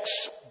is neck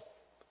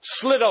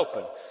slit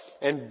open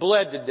and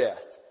bled to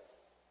death.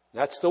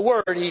 That's the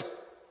word He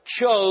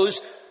chose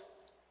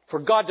for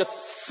God to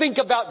think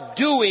about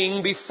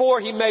doing before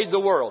He made the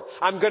world.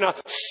 I'm going to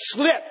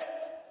slit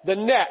the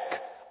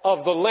neck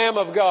of the Lamb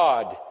of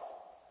God.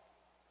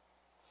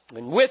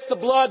 And with the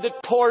blood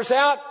that pours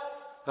out,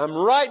 I'm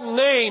writing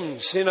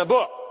names in a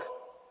book.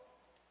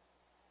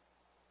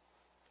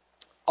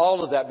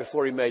 All of that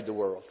before He made the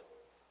world.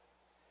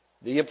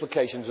 The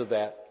implications of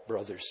that,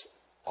 brothers,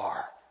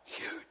 are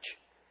huge.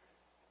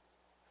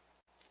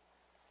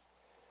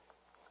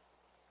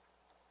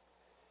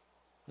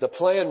 The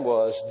plan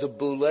was, the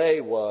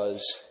boule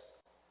was,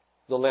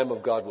 the Lamb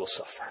of God will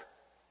suffer.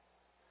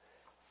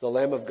 The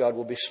Lamb of God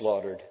will be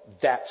slaughtered.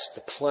 That's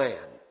the plan.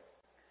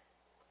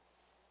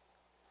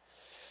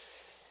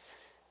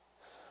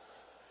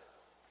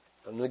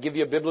 I'm going to give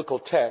you a biblical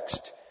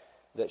text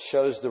that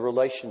shows the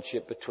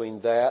relationship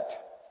between that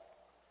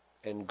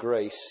and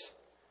grace.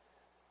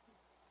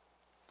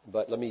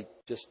 But let me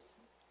just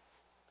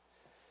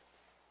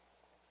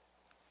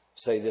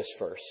say this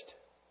first.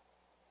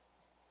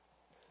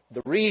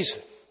 The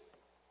reason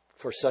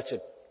for such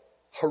a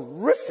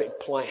horrific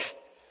plan.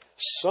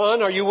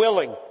 Son, are you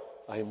willing?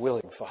 I am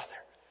willing, Father.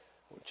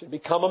 I want you to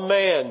become a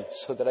man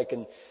so that I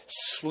can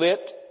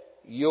slit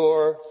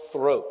your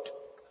throat.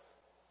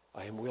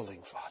 I am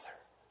willing, Father.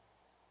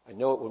 I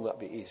know it will not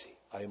be easy.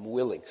 I am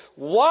willing.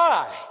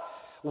 Why?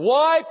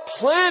 Why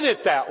plan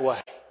it that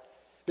way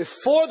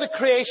before the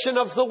creation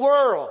of the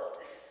world?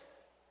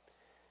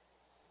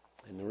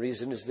 And the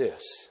reason is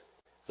this: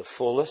 the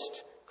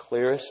fullest,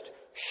 clearest,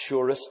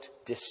 surest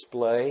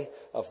display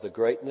of the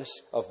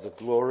greatness, of the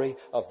glory,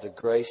 of the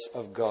grace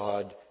of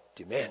God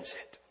demands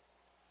it.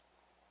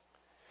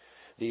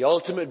 The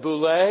ultimate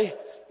boule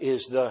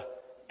is the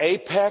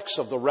apex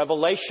of the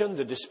revelation,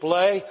 the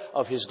display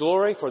of His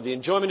glory for the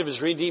enjoyment of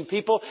His redeemed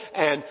people.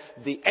 And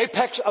the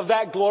apex of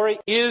that glory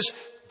is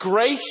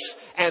grace.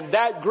 And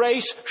that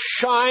grace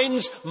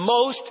shines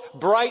most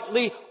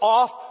brightly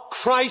off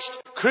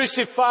Christ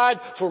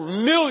crucified for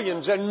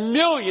millions and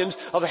millions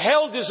of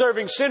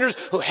hell-deserving sinners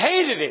who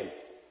hated Him.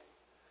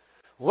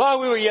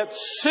 While we were yet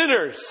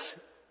sinners,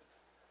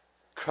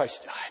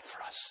 Christ died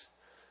for us.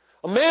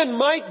 A man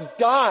might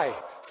die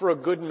for a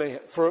good man,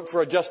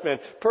 for a just man.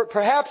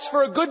 Perhaps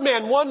for a good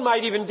man, one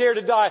might even dare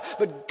to die.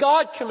 But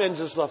God commends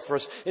His love for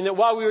us in that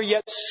while we were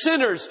yet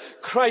sinners,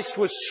 Christ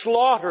was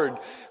slaughtered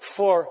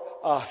for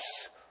us.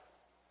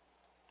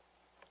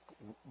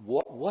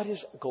 What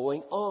is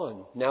going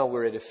on? Now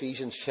we're at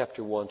Ephesians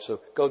chapter 1.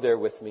 So go there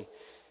with me.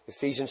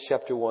 Ephesians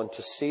chapter 1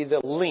 to see the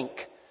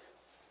link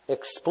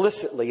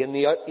explicitly in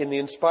the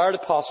inspired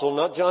apostle,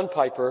 not John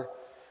Piper,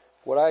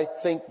 what I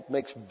think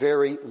makes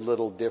very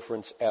little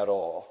difference at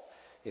all.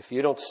 If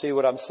you don't see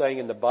what I'm saying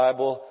in the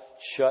Bible,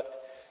 shut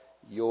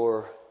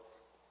your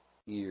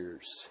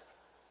ears.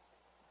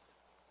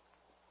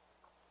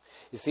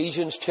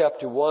 Ephesians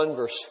chapter 1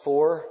 verse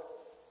 4.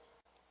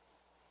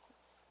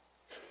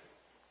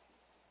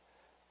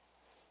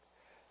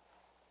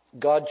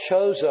 God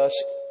chose us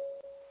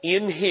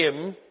in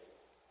Him,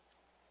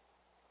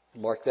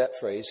 mark that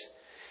phrase,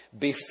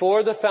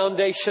 before the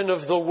foundation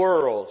of the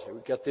world.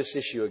 We've got this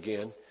issue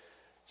again.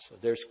 So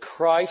there's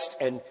Christ,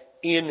 and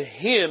in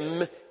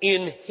Him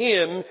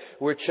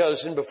we're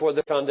chosen before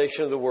the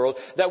foundation of the world,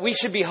 that we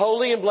should be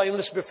holy and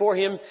blameless before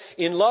Him.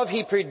 In love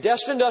He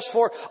predestined us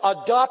for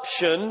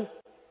adoption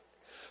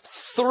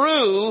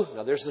through,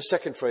 now there's the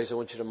second phrase I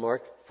want you to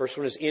mark. First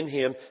one is in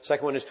Him.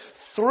 Second one is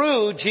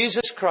through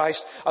Jesus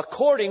Christ,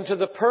 according to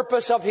the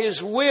purpose of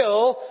His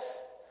will.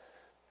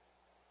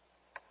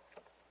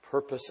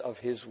 Purpose of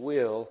His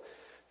will,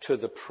 to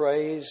the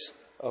praise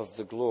of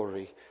the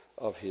glory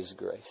of His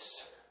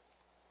grace.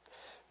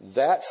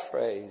 That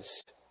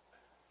phrase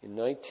in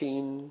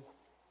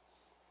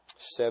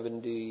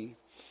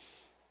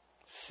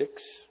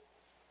 1976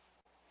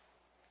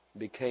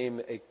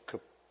 became a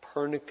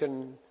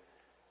Copernican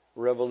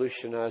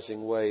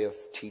revolutionizing way of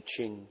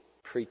teaching,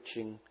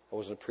 preaching. I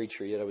wasn't a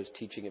preacher yet. I was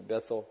teaching at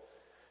Bethel,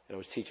 and I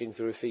was teaching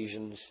through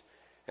Ephesians,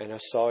 and I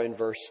saw in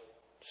verse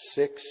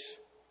 6,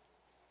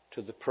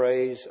 to the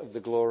praise of the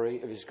glory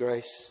of His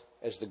grace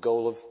as the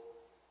goal of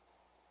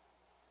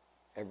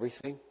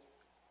everything.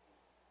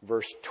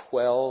 Verse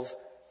 12,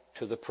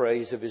 to the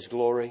praise of His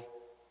glory.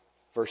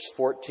 Verse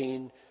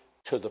 14,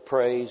 to the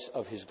praise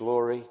of His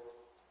glory.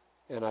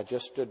 And I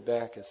just stood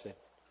back and said,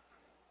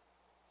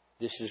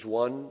 this is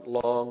one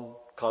long,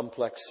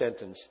 complex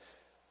sentence,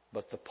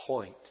 but the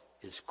point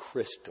is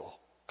crystal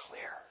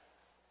clear.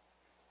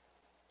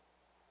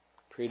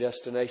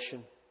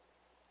 Predestination,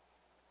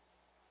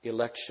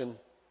 election,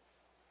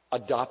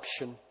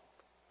 adoption,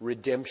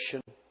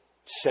 redemption,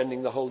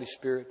 sending the Holy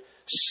Spirit,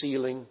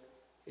 sealing.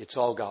 It's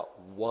all got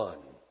one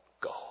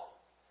goal,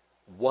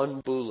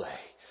 one boule,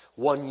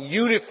 one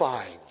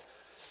unifying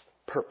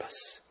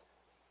purpose.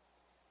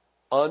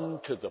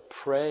 Unto the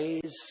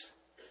praise.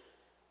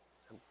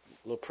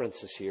 Little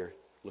princess here,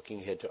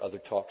 looking ahead to other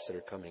talks that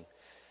are coming.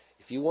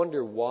 If you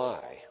wonder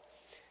why,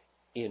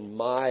 in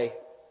my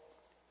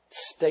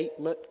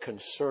statement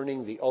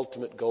concerning the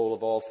ultimate goal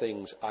of all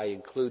things, I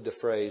include the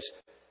phrase,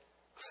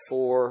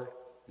 for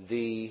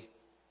the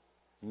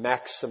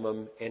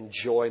maximum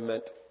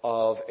enjoyment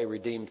of a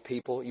redeemed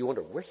people. You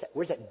wonder,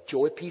 where's that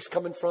joy piece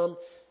coming from?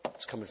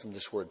 It's coming from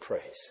this word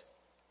praise.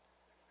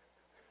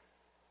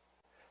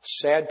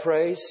 Sad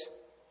praise,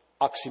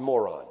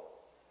 oxymoron.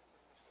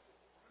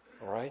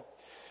 All right?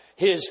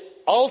 His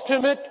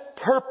ultimate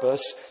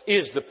purpose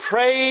is the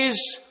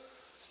praise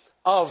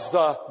of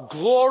the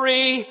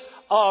glory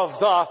of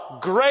the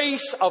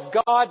grace of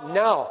God.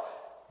 Now,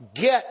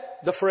 get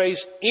the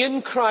phrase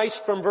in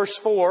Christ from verse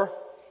 4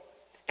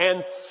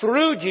 and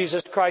through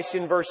Jesus Christ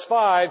in verse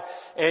 5,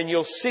 and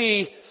you'll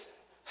see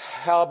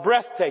how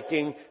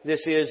breathtaking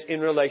this is in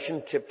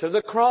relationship to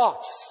the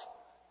cross.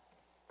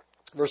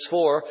 Verse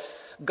 4,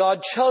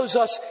 God chose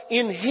us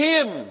in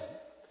Him.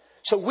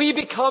 So we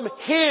become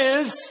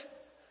His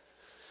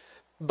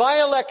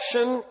by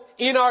election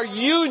in our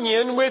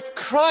union with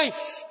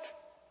Christ.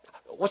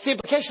 What's the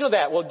implication of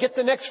that? Well, get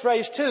the next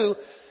phrase too.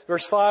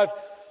 Verse 5,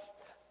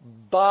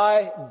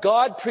 by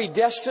God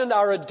predestined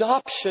our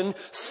adoption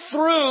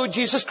through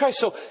Jesus Christ.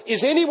 So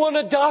is anyone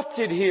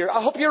adopted here?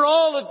 I hope you're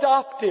all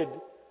adopted.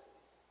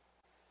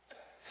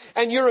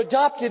 And you're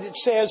adopted, it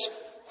says,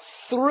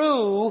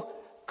 through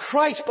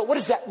Christ. But what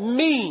does that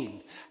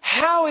mean?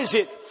 How is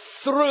it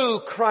through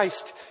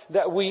Christ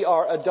that we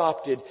are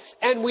adopted?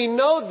 And we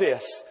know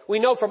this. We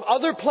know from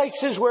other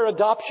places where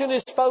adoption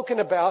is spoken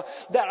about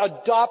that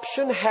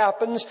adoption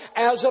happens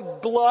as a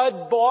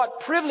blood-bought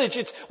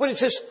privilege. When it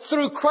says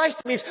through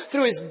Christ, it means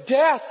through His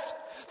death,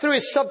 through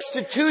His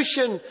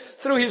substitution,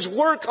 through His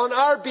work on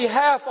our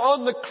behalf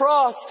on the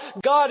cross.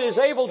 God is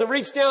able to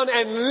reach down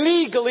and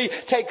legally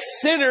take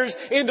sinners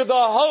into the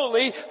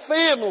holy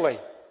family.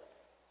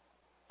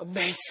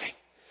 Amazing.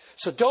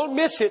 So don't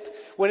miss it.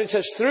 When it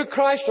says through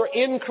Christ or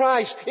in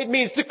Christ, it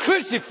means the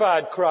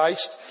crucified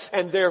Christ.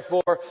 And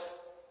therefore,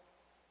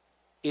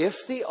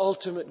 if the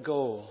ultimate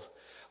goal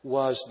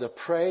was the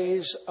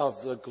praise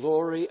of the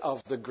glory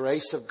of the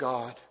grace of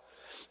God,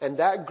 and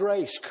that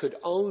grace could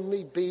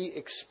only be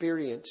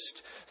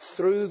experienced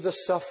through the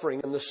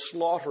suffering and the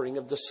slaughtering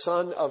of the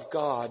Son of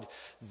God,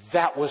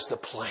 that was the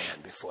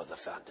plan before the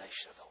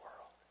foundation of the world.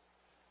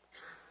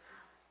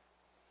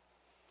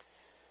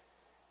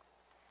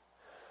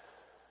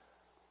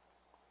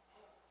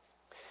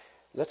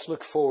 Let's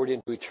look forward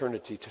into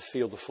eternity to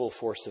feel the full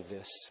force of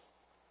this.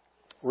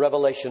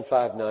 Revelation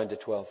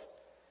 5:9-12.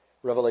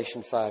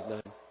 Revelation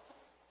 5:9.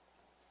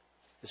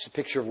 This is a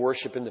picture of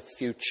worship in the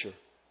future.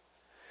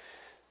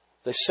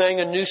 They sang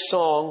a new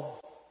song.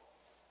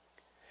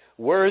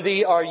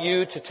 Worthy are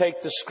you to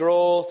take the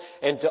scroll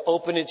and to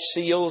open its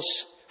seals.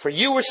 For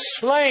you were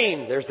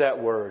slain. There's that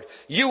word.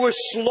 You were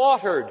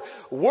slaughtered.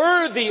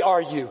 Worthy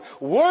are you.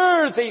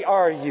 Worthy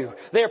are you.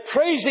 They're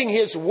praising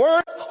His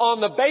worth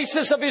on the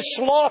basis of His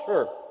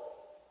slaughter.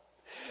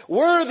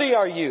 Worthy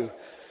are you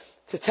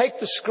to take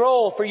the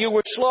scroll, for you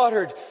were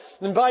slaughtered.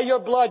 And by your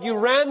blood you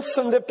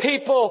ransomed the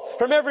people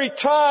from every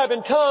tribe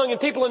and tongue and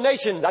people and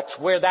nation. That's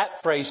where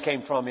that phrase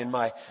came from in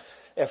my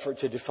effort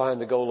to define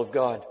the goal of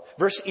God.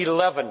 Verse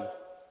 11.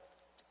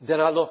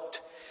 Then I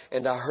looked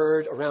and I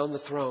heard around the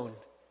throne.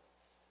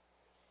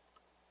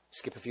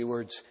 Skip a few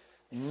words.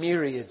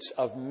 Myriads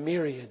of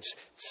myriads,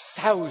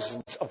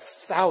 thousands of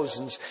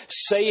thousands,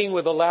 saying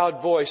with a loud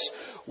voice,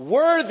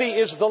 worthy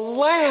is the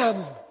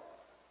Lamb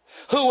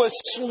who was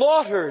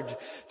slaughtered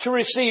to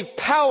receive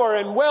power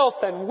and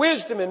wealth and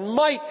wisdom and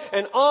might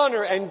and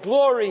honor and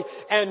glory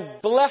and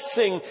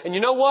blessing. And you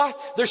know what?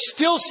 They're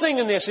still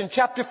singing this in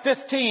chapter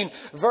 15,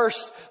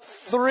 verse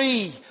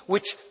 3,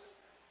 which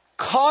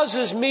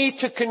causes me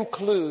to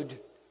conclude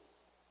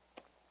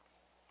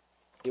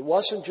it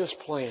wasn't just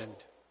planned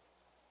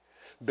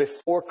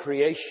before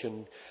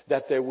creation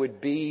that there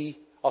would be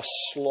a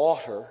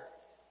slaughter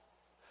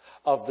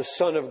of the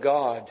Son of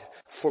God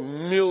for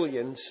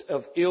millions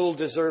of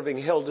ill-deserving,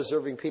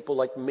 hell-deserving people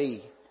like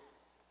me.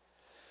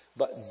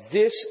 But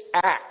this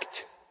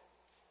act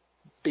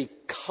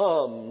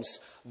becomes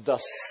the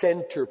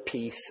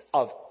centerpiece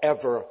of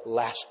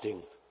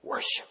everlasting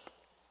worship.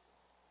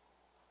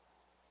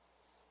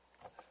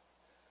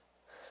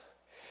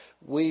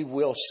 We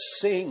will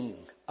sing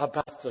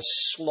about the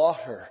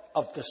slaughter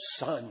of the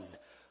Son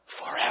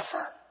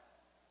forever.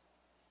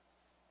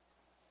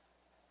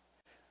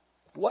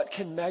 What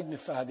can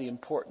magnify the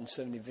importance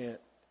of an event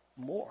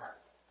more?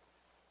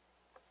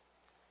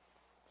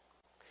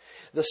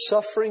 The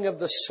suffering of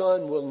the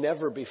Son will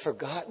never be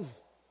forgotten.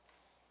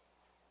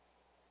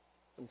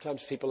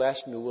 Sometimes people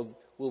ask me, will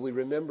we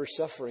remember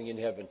suffering in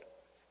heaven?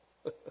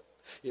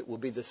 It will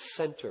be the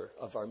center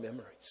of our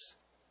memories.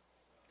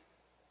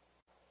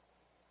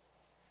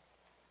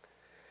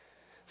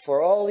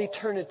 For all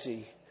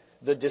eternity,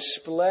 the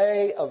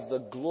display of the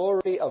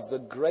glory of the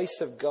grace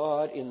of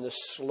God in the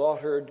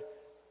slaughtered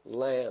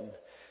Lamb.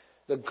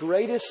 The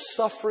greatest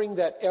suffering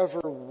that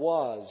ever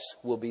was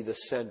will be the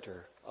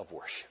center of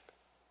worship.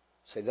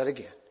 Say that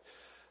again.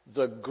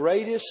 The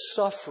greatest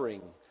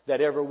suffering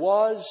that ever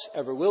was,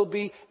 ever will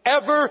be,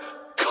 ever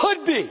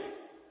could be,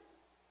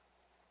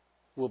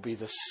 will be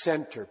the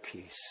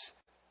centerpiece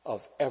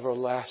of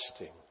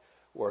everlasting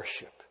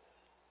worship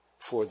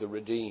for the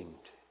redeemed.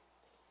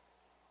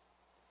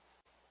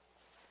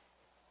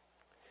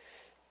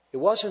 It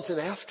wasn't an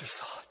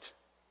afterthought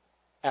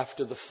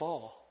after the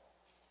fall.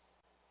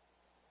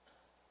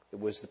 It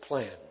was the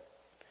plan.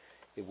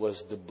 It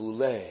was the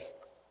boule.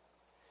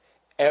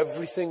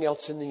 Everything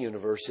else in the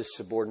universe is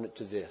subordinate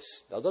to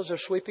this. Now, those are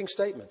sweeping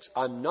statements.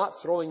 I'm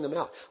not throwing them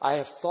out. I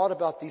have thought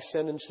about these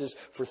sentences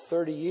for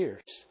 30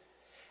 years.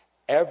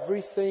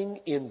 Everything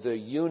in the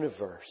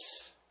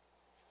universe,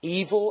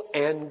 evil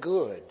and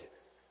good,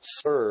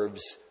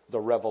 serves the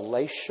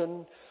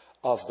revelation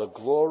of the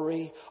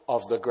glory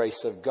of the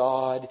grace of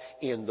God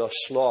in the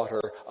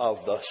slaughter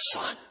of the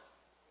Son.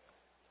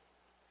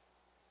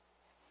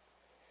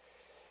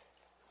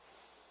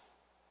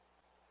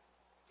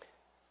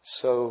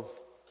 So,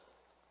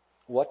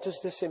 what does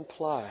this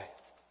imply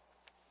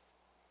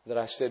that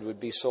I said would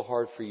be so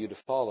hard for you to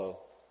follow?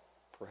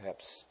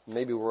 Perhaps.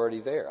 Maybe we're already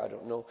there. I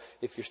don't know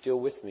if you're still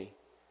with me.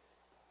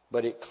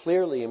 but it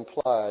clearly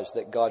implies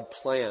that God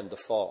planned the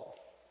fall.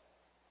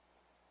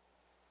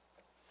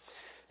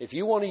 If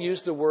you want to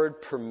use the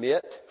word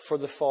permit for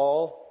the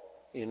fall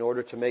in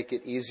order to make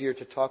it easier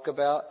to talk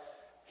about,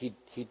 he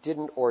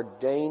didn't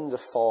ordain the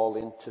fall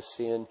into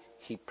sin.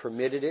 He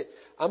permitted it.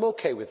 I'm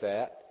okay with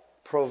that,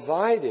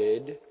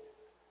 provided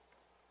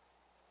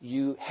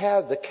you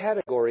have the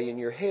category in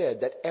your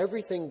head that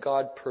everything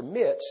God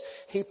permits,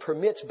 He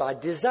permits by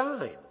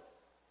design.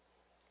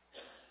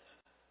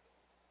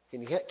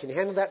 Can you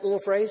handle that little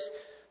phrase?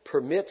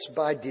 Permits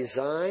by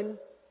design.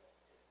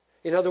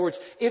 In other words,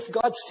 if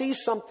God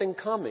sees something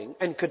coming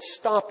and could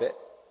stop it,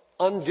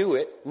 undo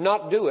it,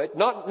 not do it,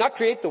 not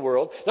create the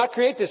world, not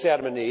create this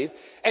Adam and Eve,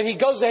 and He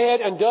goes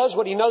ahead and does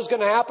what He knows is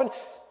going to happen,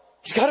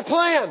 He's got a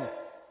plan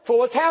for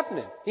what's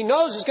happening. He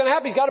knows it's going to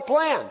happen. He's got a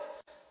plan.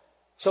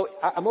 So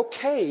I'm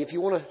okay if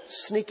you want to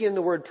sneak in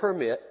the word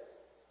permit,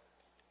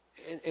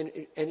 and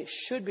it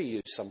should be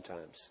used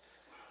sometimes.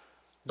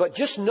 But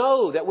just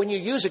know that when you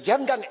use it, you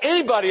haven't gotten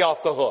anybody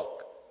off the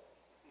hook.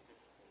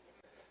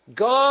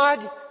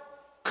 God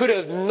could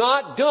have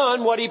not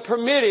done what He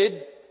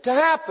permitted to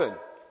happen.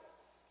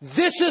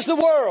 This is the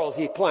world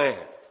He planned.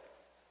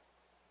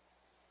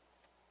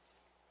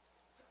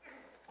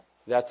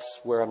 That's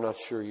where I'm not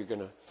sure you're going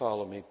to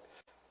follow me.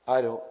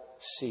 I don't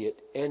see it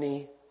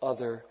any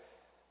other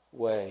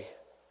way.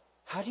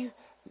 How do you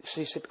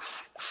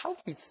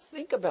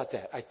think about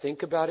that? I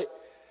think about it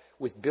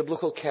with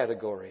biblical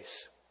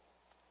categories.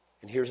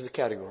 And here's the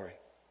category.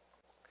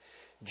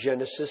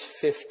 Genesis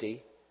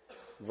 50,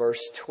 verse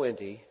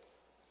 20,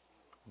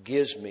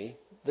 gives me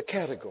the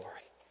category.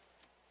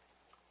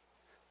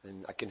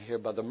 And I can hear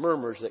by the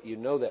murmurs that you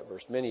know that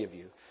verse, many of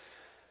you.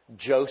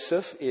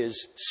 Joseph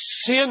is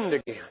sinned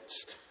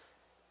against.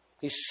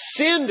 He's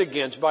sinned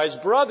against by his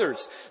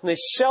brothers. And they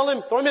sell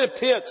him, throw him in a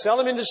pit, sell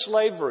him into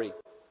slavery.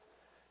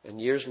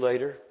 And years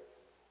later,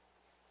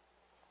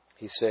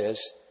 he says,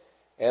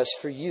 as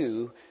for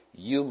you,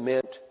 you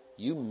meant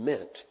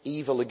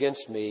evil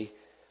against me,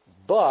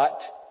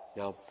 but,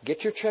 now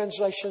get your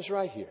translations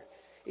right here.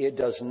 It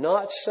does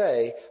not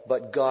say,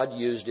 but God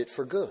used it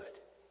for good.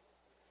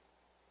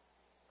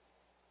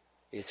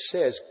 It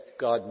says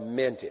God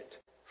meant it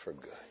for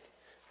good.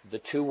 The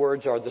two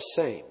words are the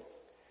same.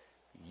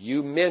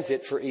 You meant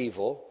it for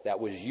evil. That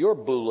was your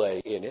boule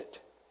in it.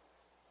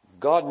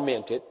 God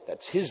meant it.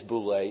 That's His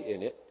boule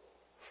in it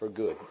for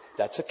good.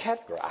 That's a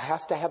category. I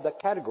have to have that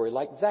category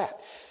like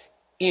that.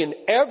 In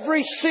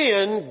every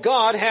sin,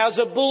 God has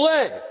a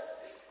boule.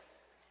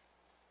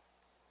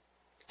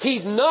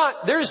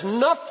 There's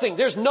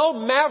no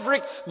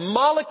maverick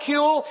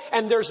molecule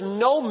and there's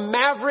no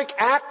maverick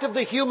act of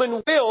the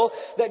human will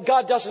that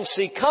God doesn't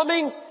see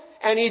coming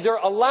and either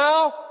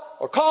allow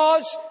or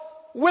cause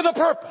with a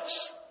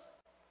purpose.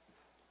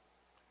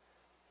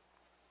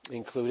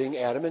 Including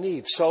Adam and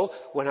Eve. So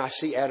when I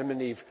see Adam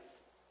and Eve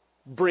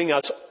bring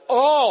us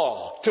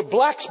all to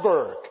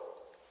Blacksburg,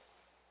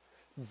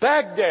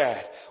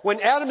 Baghdad,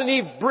 when Adam and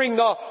Eve bring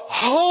the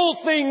whole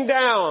thing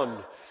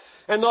down,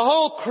 and the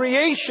whole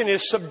creation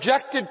is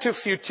subjected to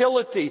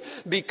futility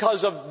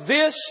because of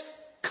this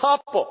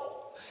couple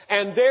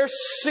and their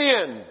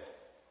sin,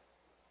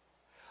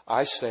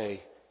 I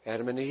say,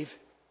 Adam and Eve,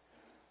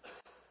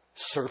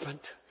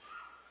 serpent,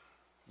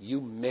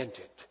 you meant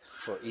it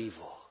for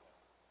evil.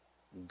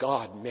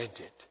 God meant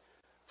it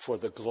for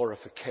the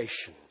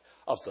glorification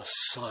of the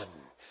Son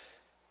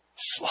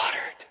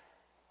slaughtered.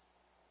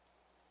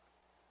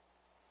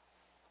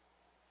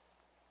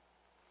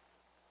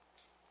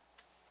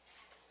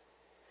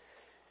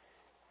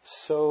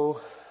 So,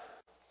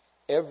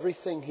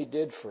 everything He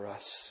did for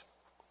us,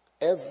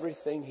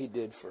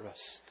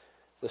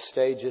 the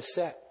stage is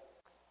set.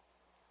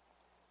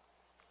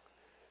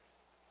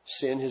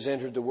 Sin has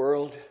entered the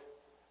world.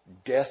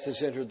 Death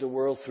has entered the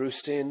world through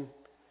sin.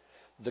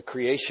 The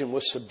creation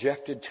was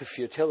subjected to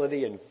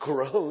futility and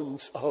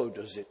groans. Oh,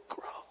 does it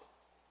groan?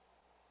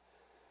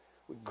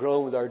 We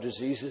groan with our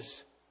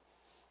diseases.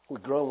 We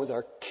groan with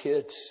our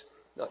kids,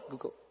 not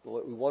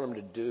what we want them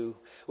to do.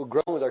 We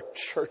groan with our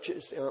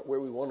churches. They aren't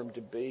where we want them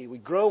to be. We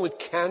groan with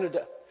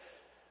Canada,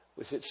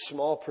 with its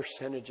small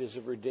percentages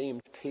of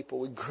redeemed people.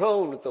 We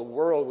groan with the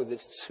world with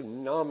its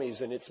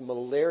tsunamis and its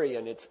malaria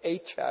and its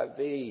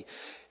HIV.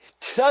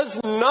 Does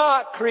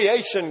not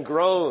creation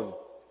groan?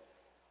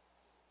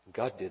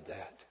 God did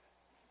that.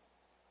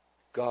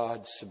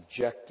 God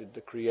subjected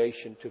the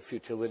creation to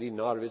futility,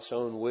 not of its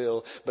own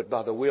will, but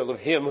by the will of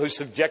Him who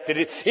subjected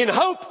it, in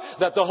hope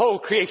that the whole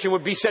creation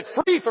would be set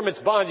free from its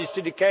bondage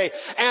to decay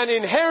and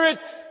inherit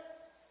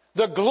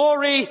the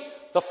glory,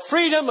 the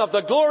freedom of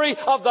the glory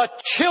of the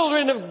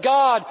children of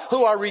God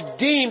who are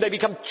redeemed. They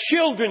become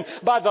children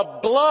by the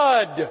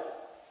blood.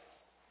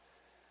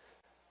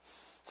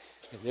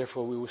 And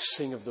therefore we will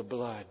sing of the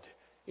blood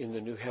in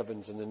the new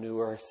heavens and the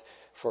new earth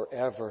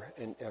forever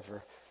and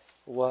ever.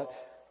 What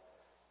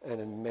an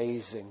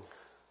amazing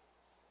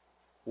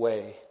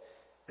way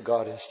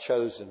God has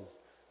chosen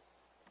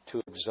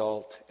to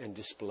exalt and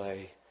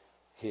display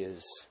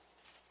His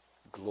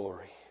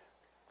glory.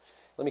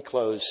 Let me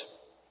close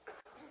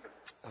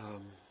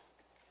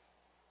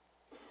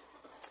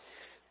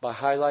by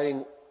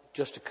highlighting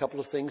just a couple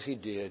of things He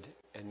did,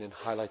 and then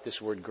highlight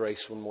this word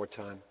grace one more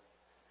time.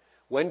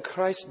 When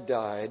Christ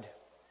died,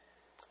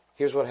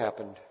 here's what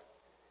happened.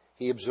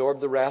 He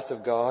absorbed the wrath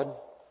of God,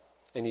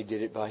 and He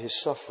did it by His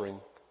suffering.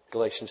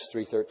 Galatians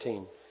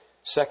 3:13.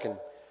 Second,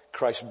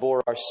 Christ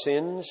bore our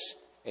sins,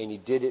 and He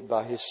did it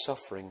by His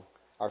suffering,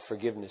 our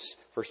forgiveness.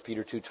 1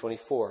 Peter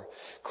 2:24.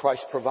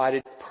 Christ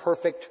provided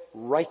perfect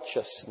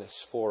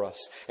righteousness for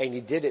us, and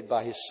He did it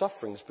by His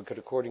sufferings, because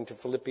according to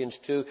Philippians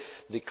 2,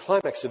 the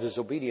climax of His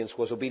obedience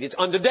was obedience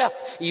unto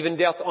death, even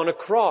death on a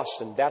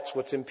cross, and that's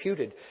what's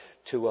imputed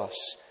to us.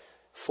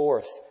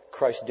 Fourth,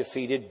 Christ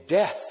defeated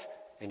death,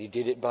 and He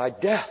did it by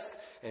death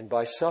and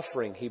by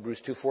suffering.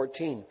 Hebrews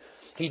 2:14.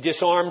 He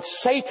disarmed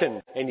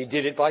Satan, and He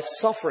did it by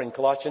suffering.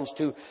 Colossians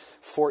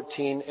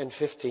 2:14 and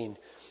 15.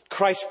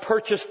 Christ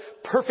purchased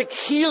perfect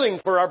healing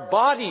for our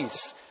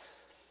bodies,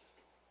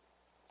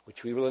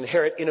 which we will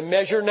inherit in a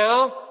measure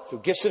now through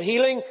gifts of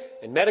healing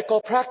and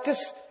medical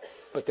practice,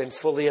 but then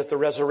fully at the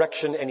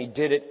resurrection, and He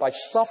did it by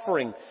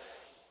suffering.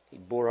 He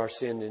bore our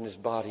sin in His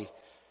body.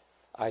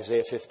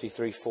 Isaiah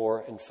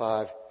 53:4 and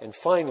 5. And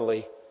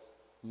finally,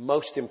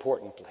 most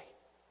importantly,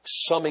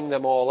 summing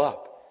them all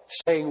up,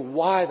 saying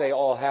why they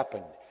all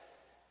happened.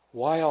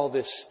 Why all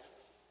this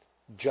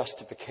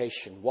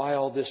justification? Why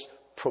all this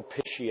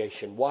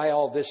propitiation? Why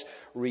all this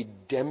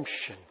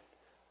redemption?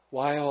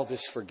 Why all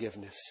this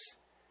forgiveness?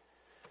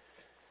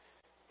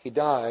 He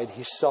died,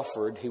 He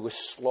suffered, He was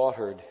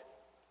slaughtered,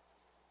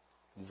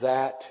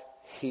 that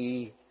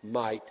He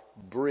might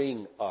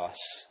bring us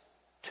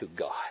to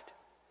God.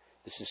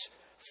 This is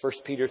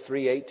 1 Peter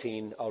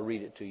 3:18. I'll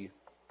read it to you.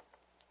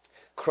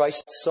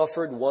 Christ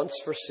suffered once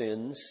for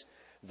sins,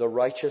 the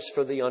righteous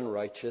for the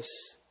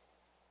unrighteous,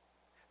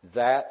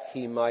 that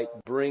He might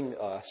bring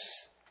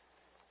us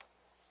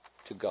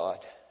to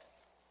God.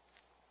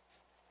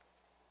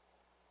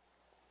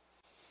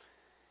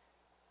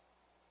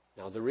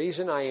 Now, the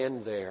reason I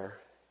end there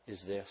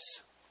is this.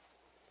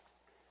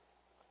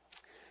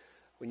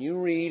 When you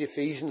read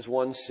Ephesians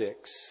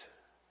 1:6,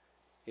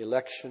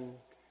 election,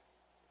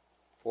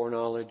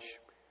 foreknowledge,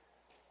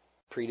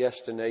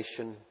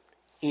 predestination,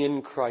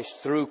 in Christ,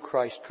 through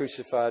Christ,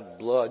 crucified,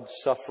 blood,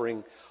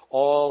 suffering,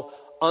 all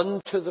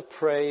unto the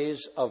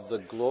praise of the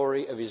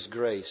glory of His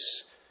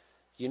grace.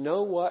 You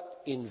know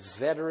what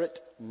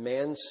inveterate,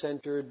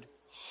 man-centered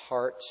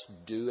hearts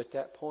do at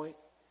that point?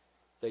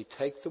 They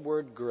take the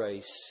word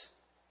grace,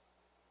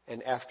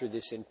 and after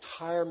this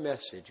entire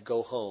message,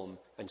 go home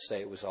and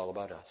say it was all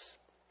about us.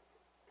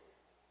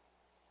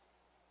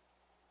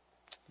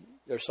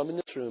 There's some in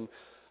this room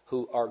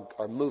who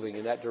are moving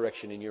in that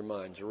direction in your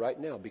minds right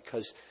now,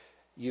 because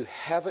you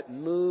haven't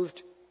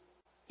moved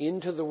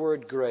into the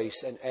word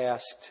grace and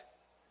asked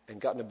and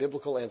gotten a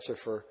biblical answer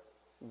for,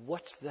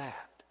 what's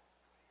that?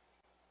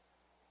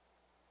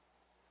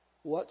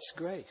 What's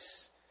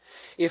grace?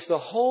 If the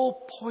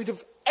whole point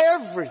of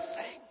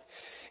everything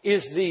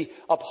is the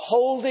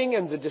upholding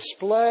and the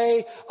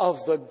display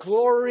of the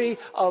glory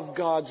of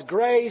God's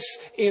grace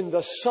in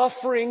the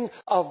suffering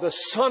of the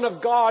Son of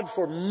God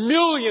for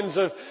millions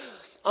of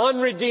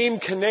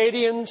unredeemed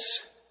Canadians,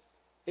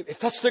 if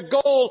that's the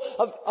goal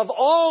of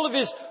all of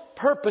His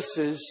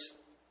purposes,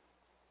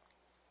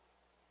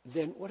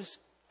 then what is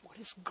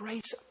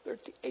grace up there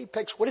at the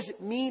apex? What does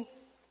it mean?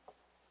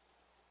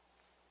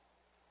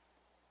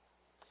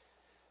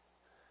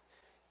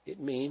 It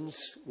means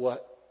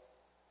what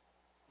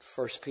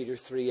 1 Peter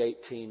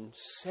 3:18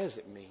 says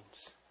it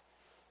means.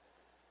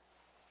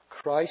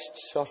 Christ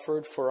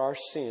suffered for our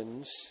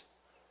sins,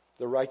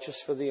 the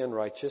righteous for the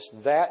unrighteous,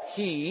 that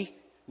He...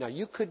 Now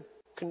you could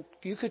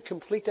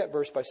complete that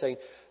verse by saying,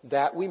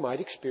 that we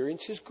might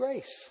experience His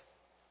grace.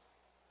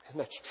 And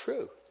that's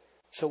true.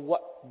 So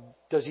what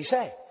does He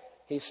say?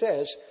 He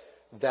says,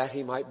 that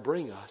He might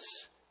bring us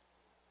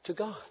to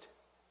God.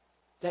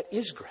 That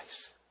is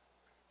grace.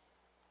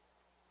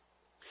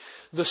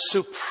 The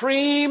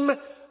supreme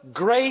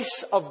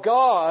grace of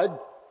God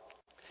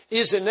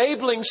is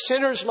enabling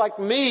sinners like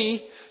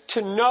me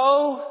to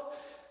know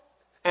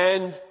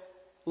and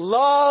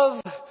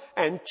love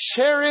and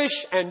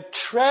cherish and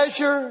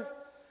treasure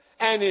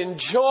and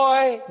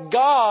enjoy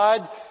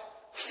God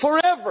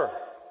forever.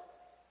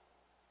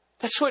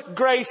 That's what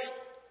grace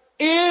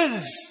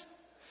is.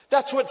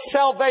 That's what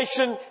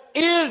salvation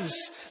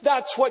is.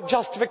 That's what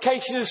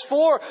justification is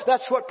for.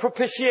 That's what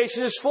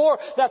propitiation is for.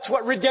 That's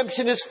what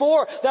redemption is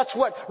for. That's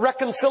what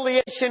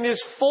reconciliation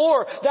is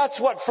for. That's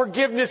what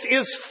forgiveness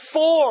is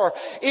for.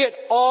 It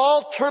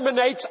all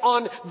terminates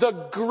on the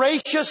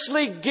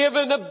graciously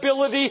given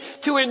ability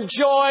to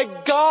enjoy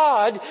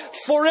God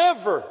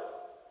forever.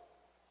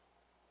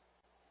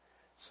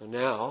 So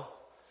now,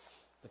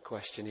 the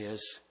question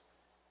is,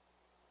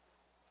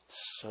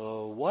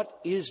 so what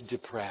is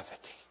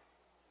depravity?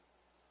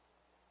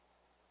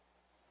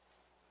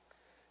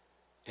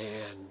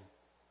 And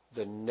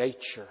the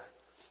nature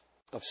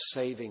of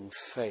saving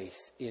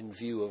faith in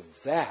view of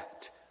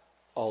that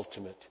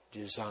ultimate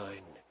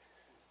design.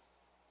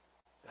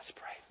 Let's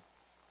pray.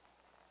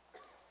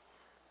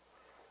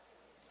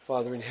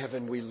 Father in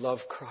heaven, we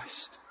love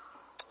Christ.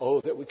 Oh,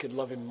 that we could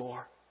love Him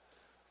more.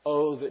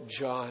 Oh, that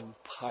John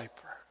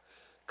Piper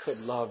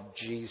could love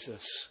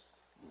Jesus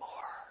more.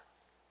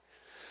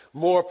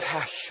 More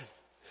passion,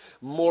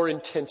 more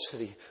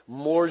intensity,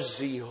 more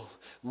zeal,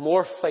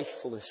 more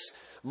faithfulness,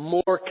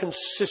 more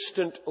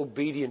consistent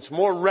obedience,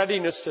 more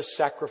readiness to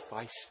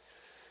sacrifice.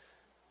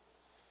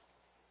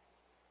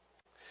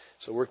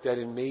 So work that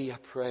in me, I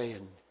pray,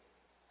 and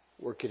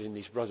work it in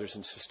these brothers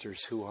and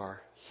sisters who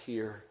are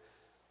here.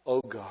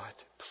 Oh God,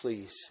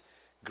 please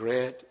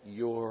grant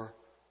your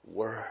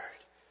word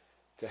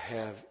to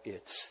have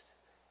its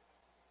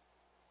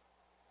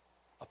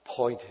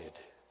appointed,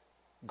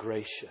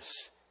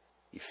 gracious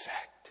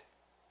effect.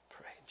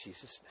 Pray in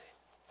Jesus'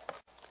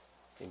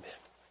 name.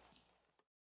 Amen.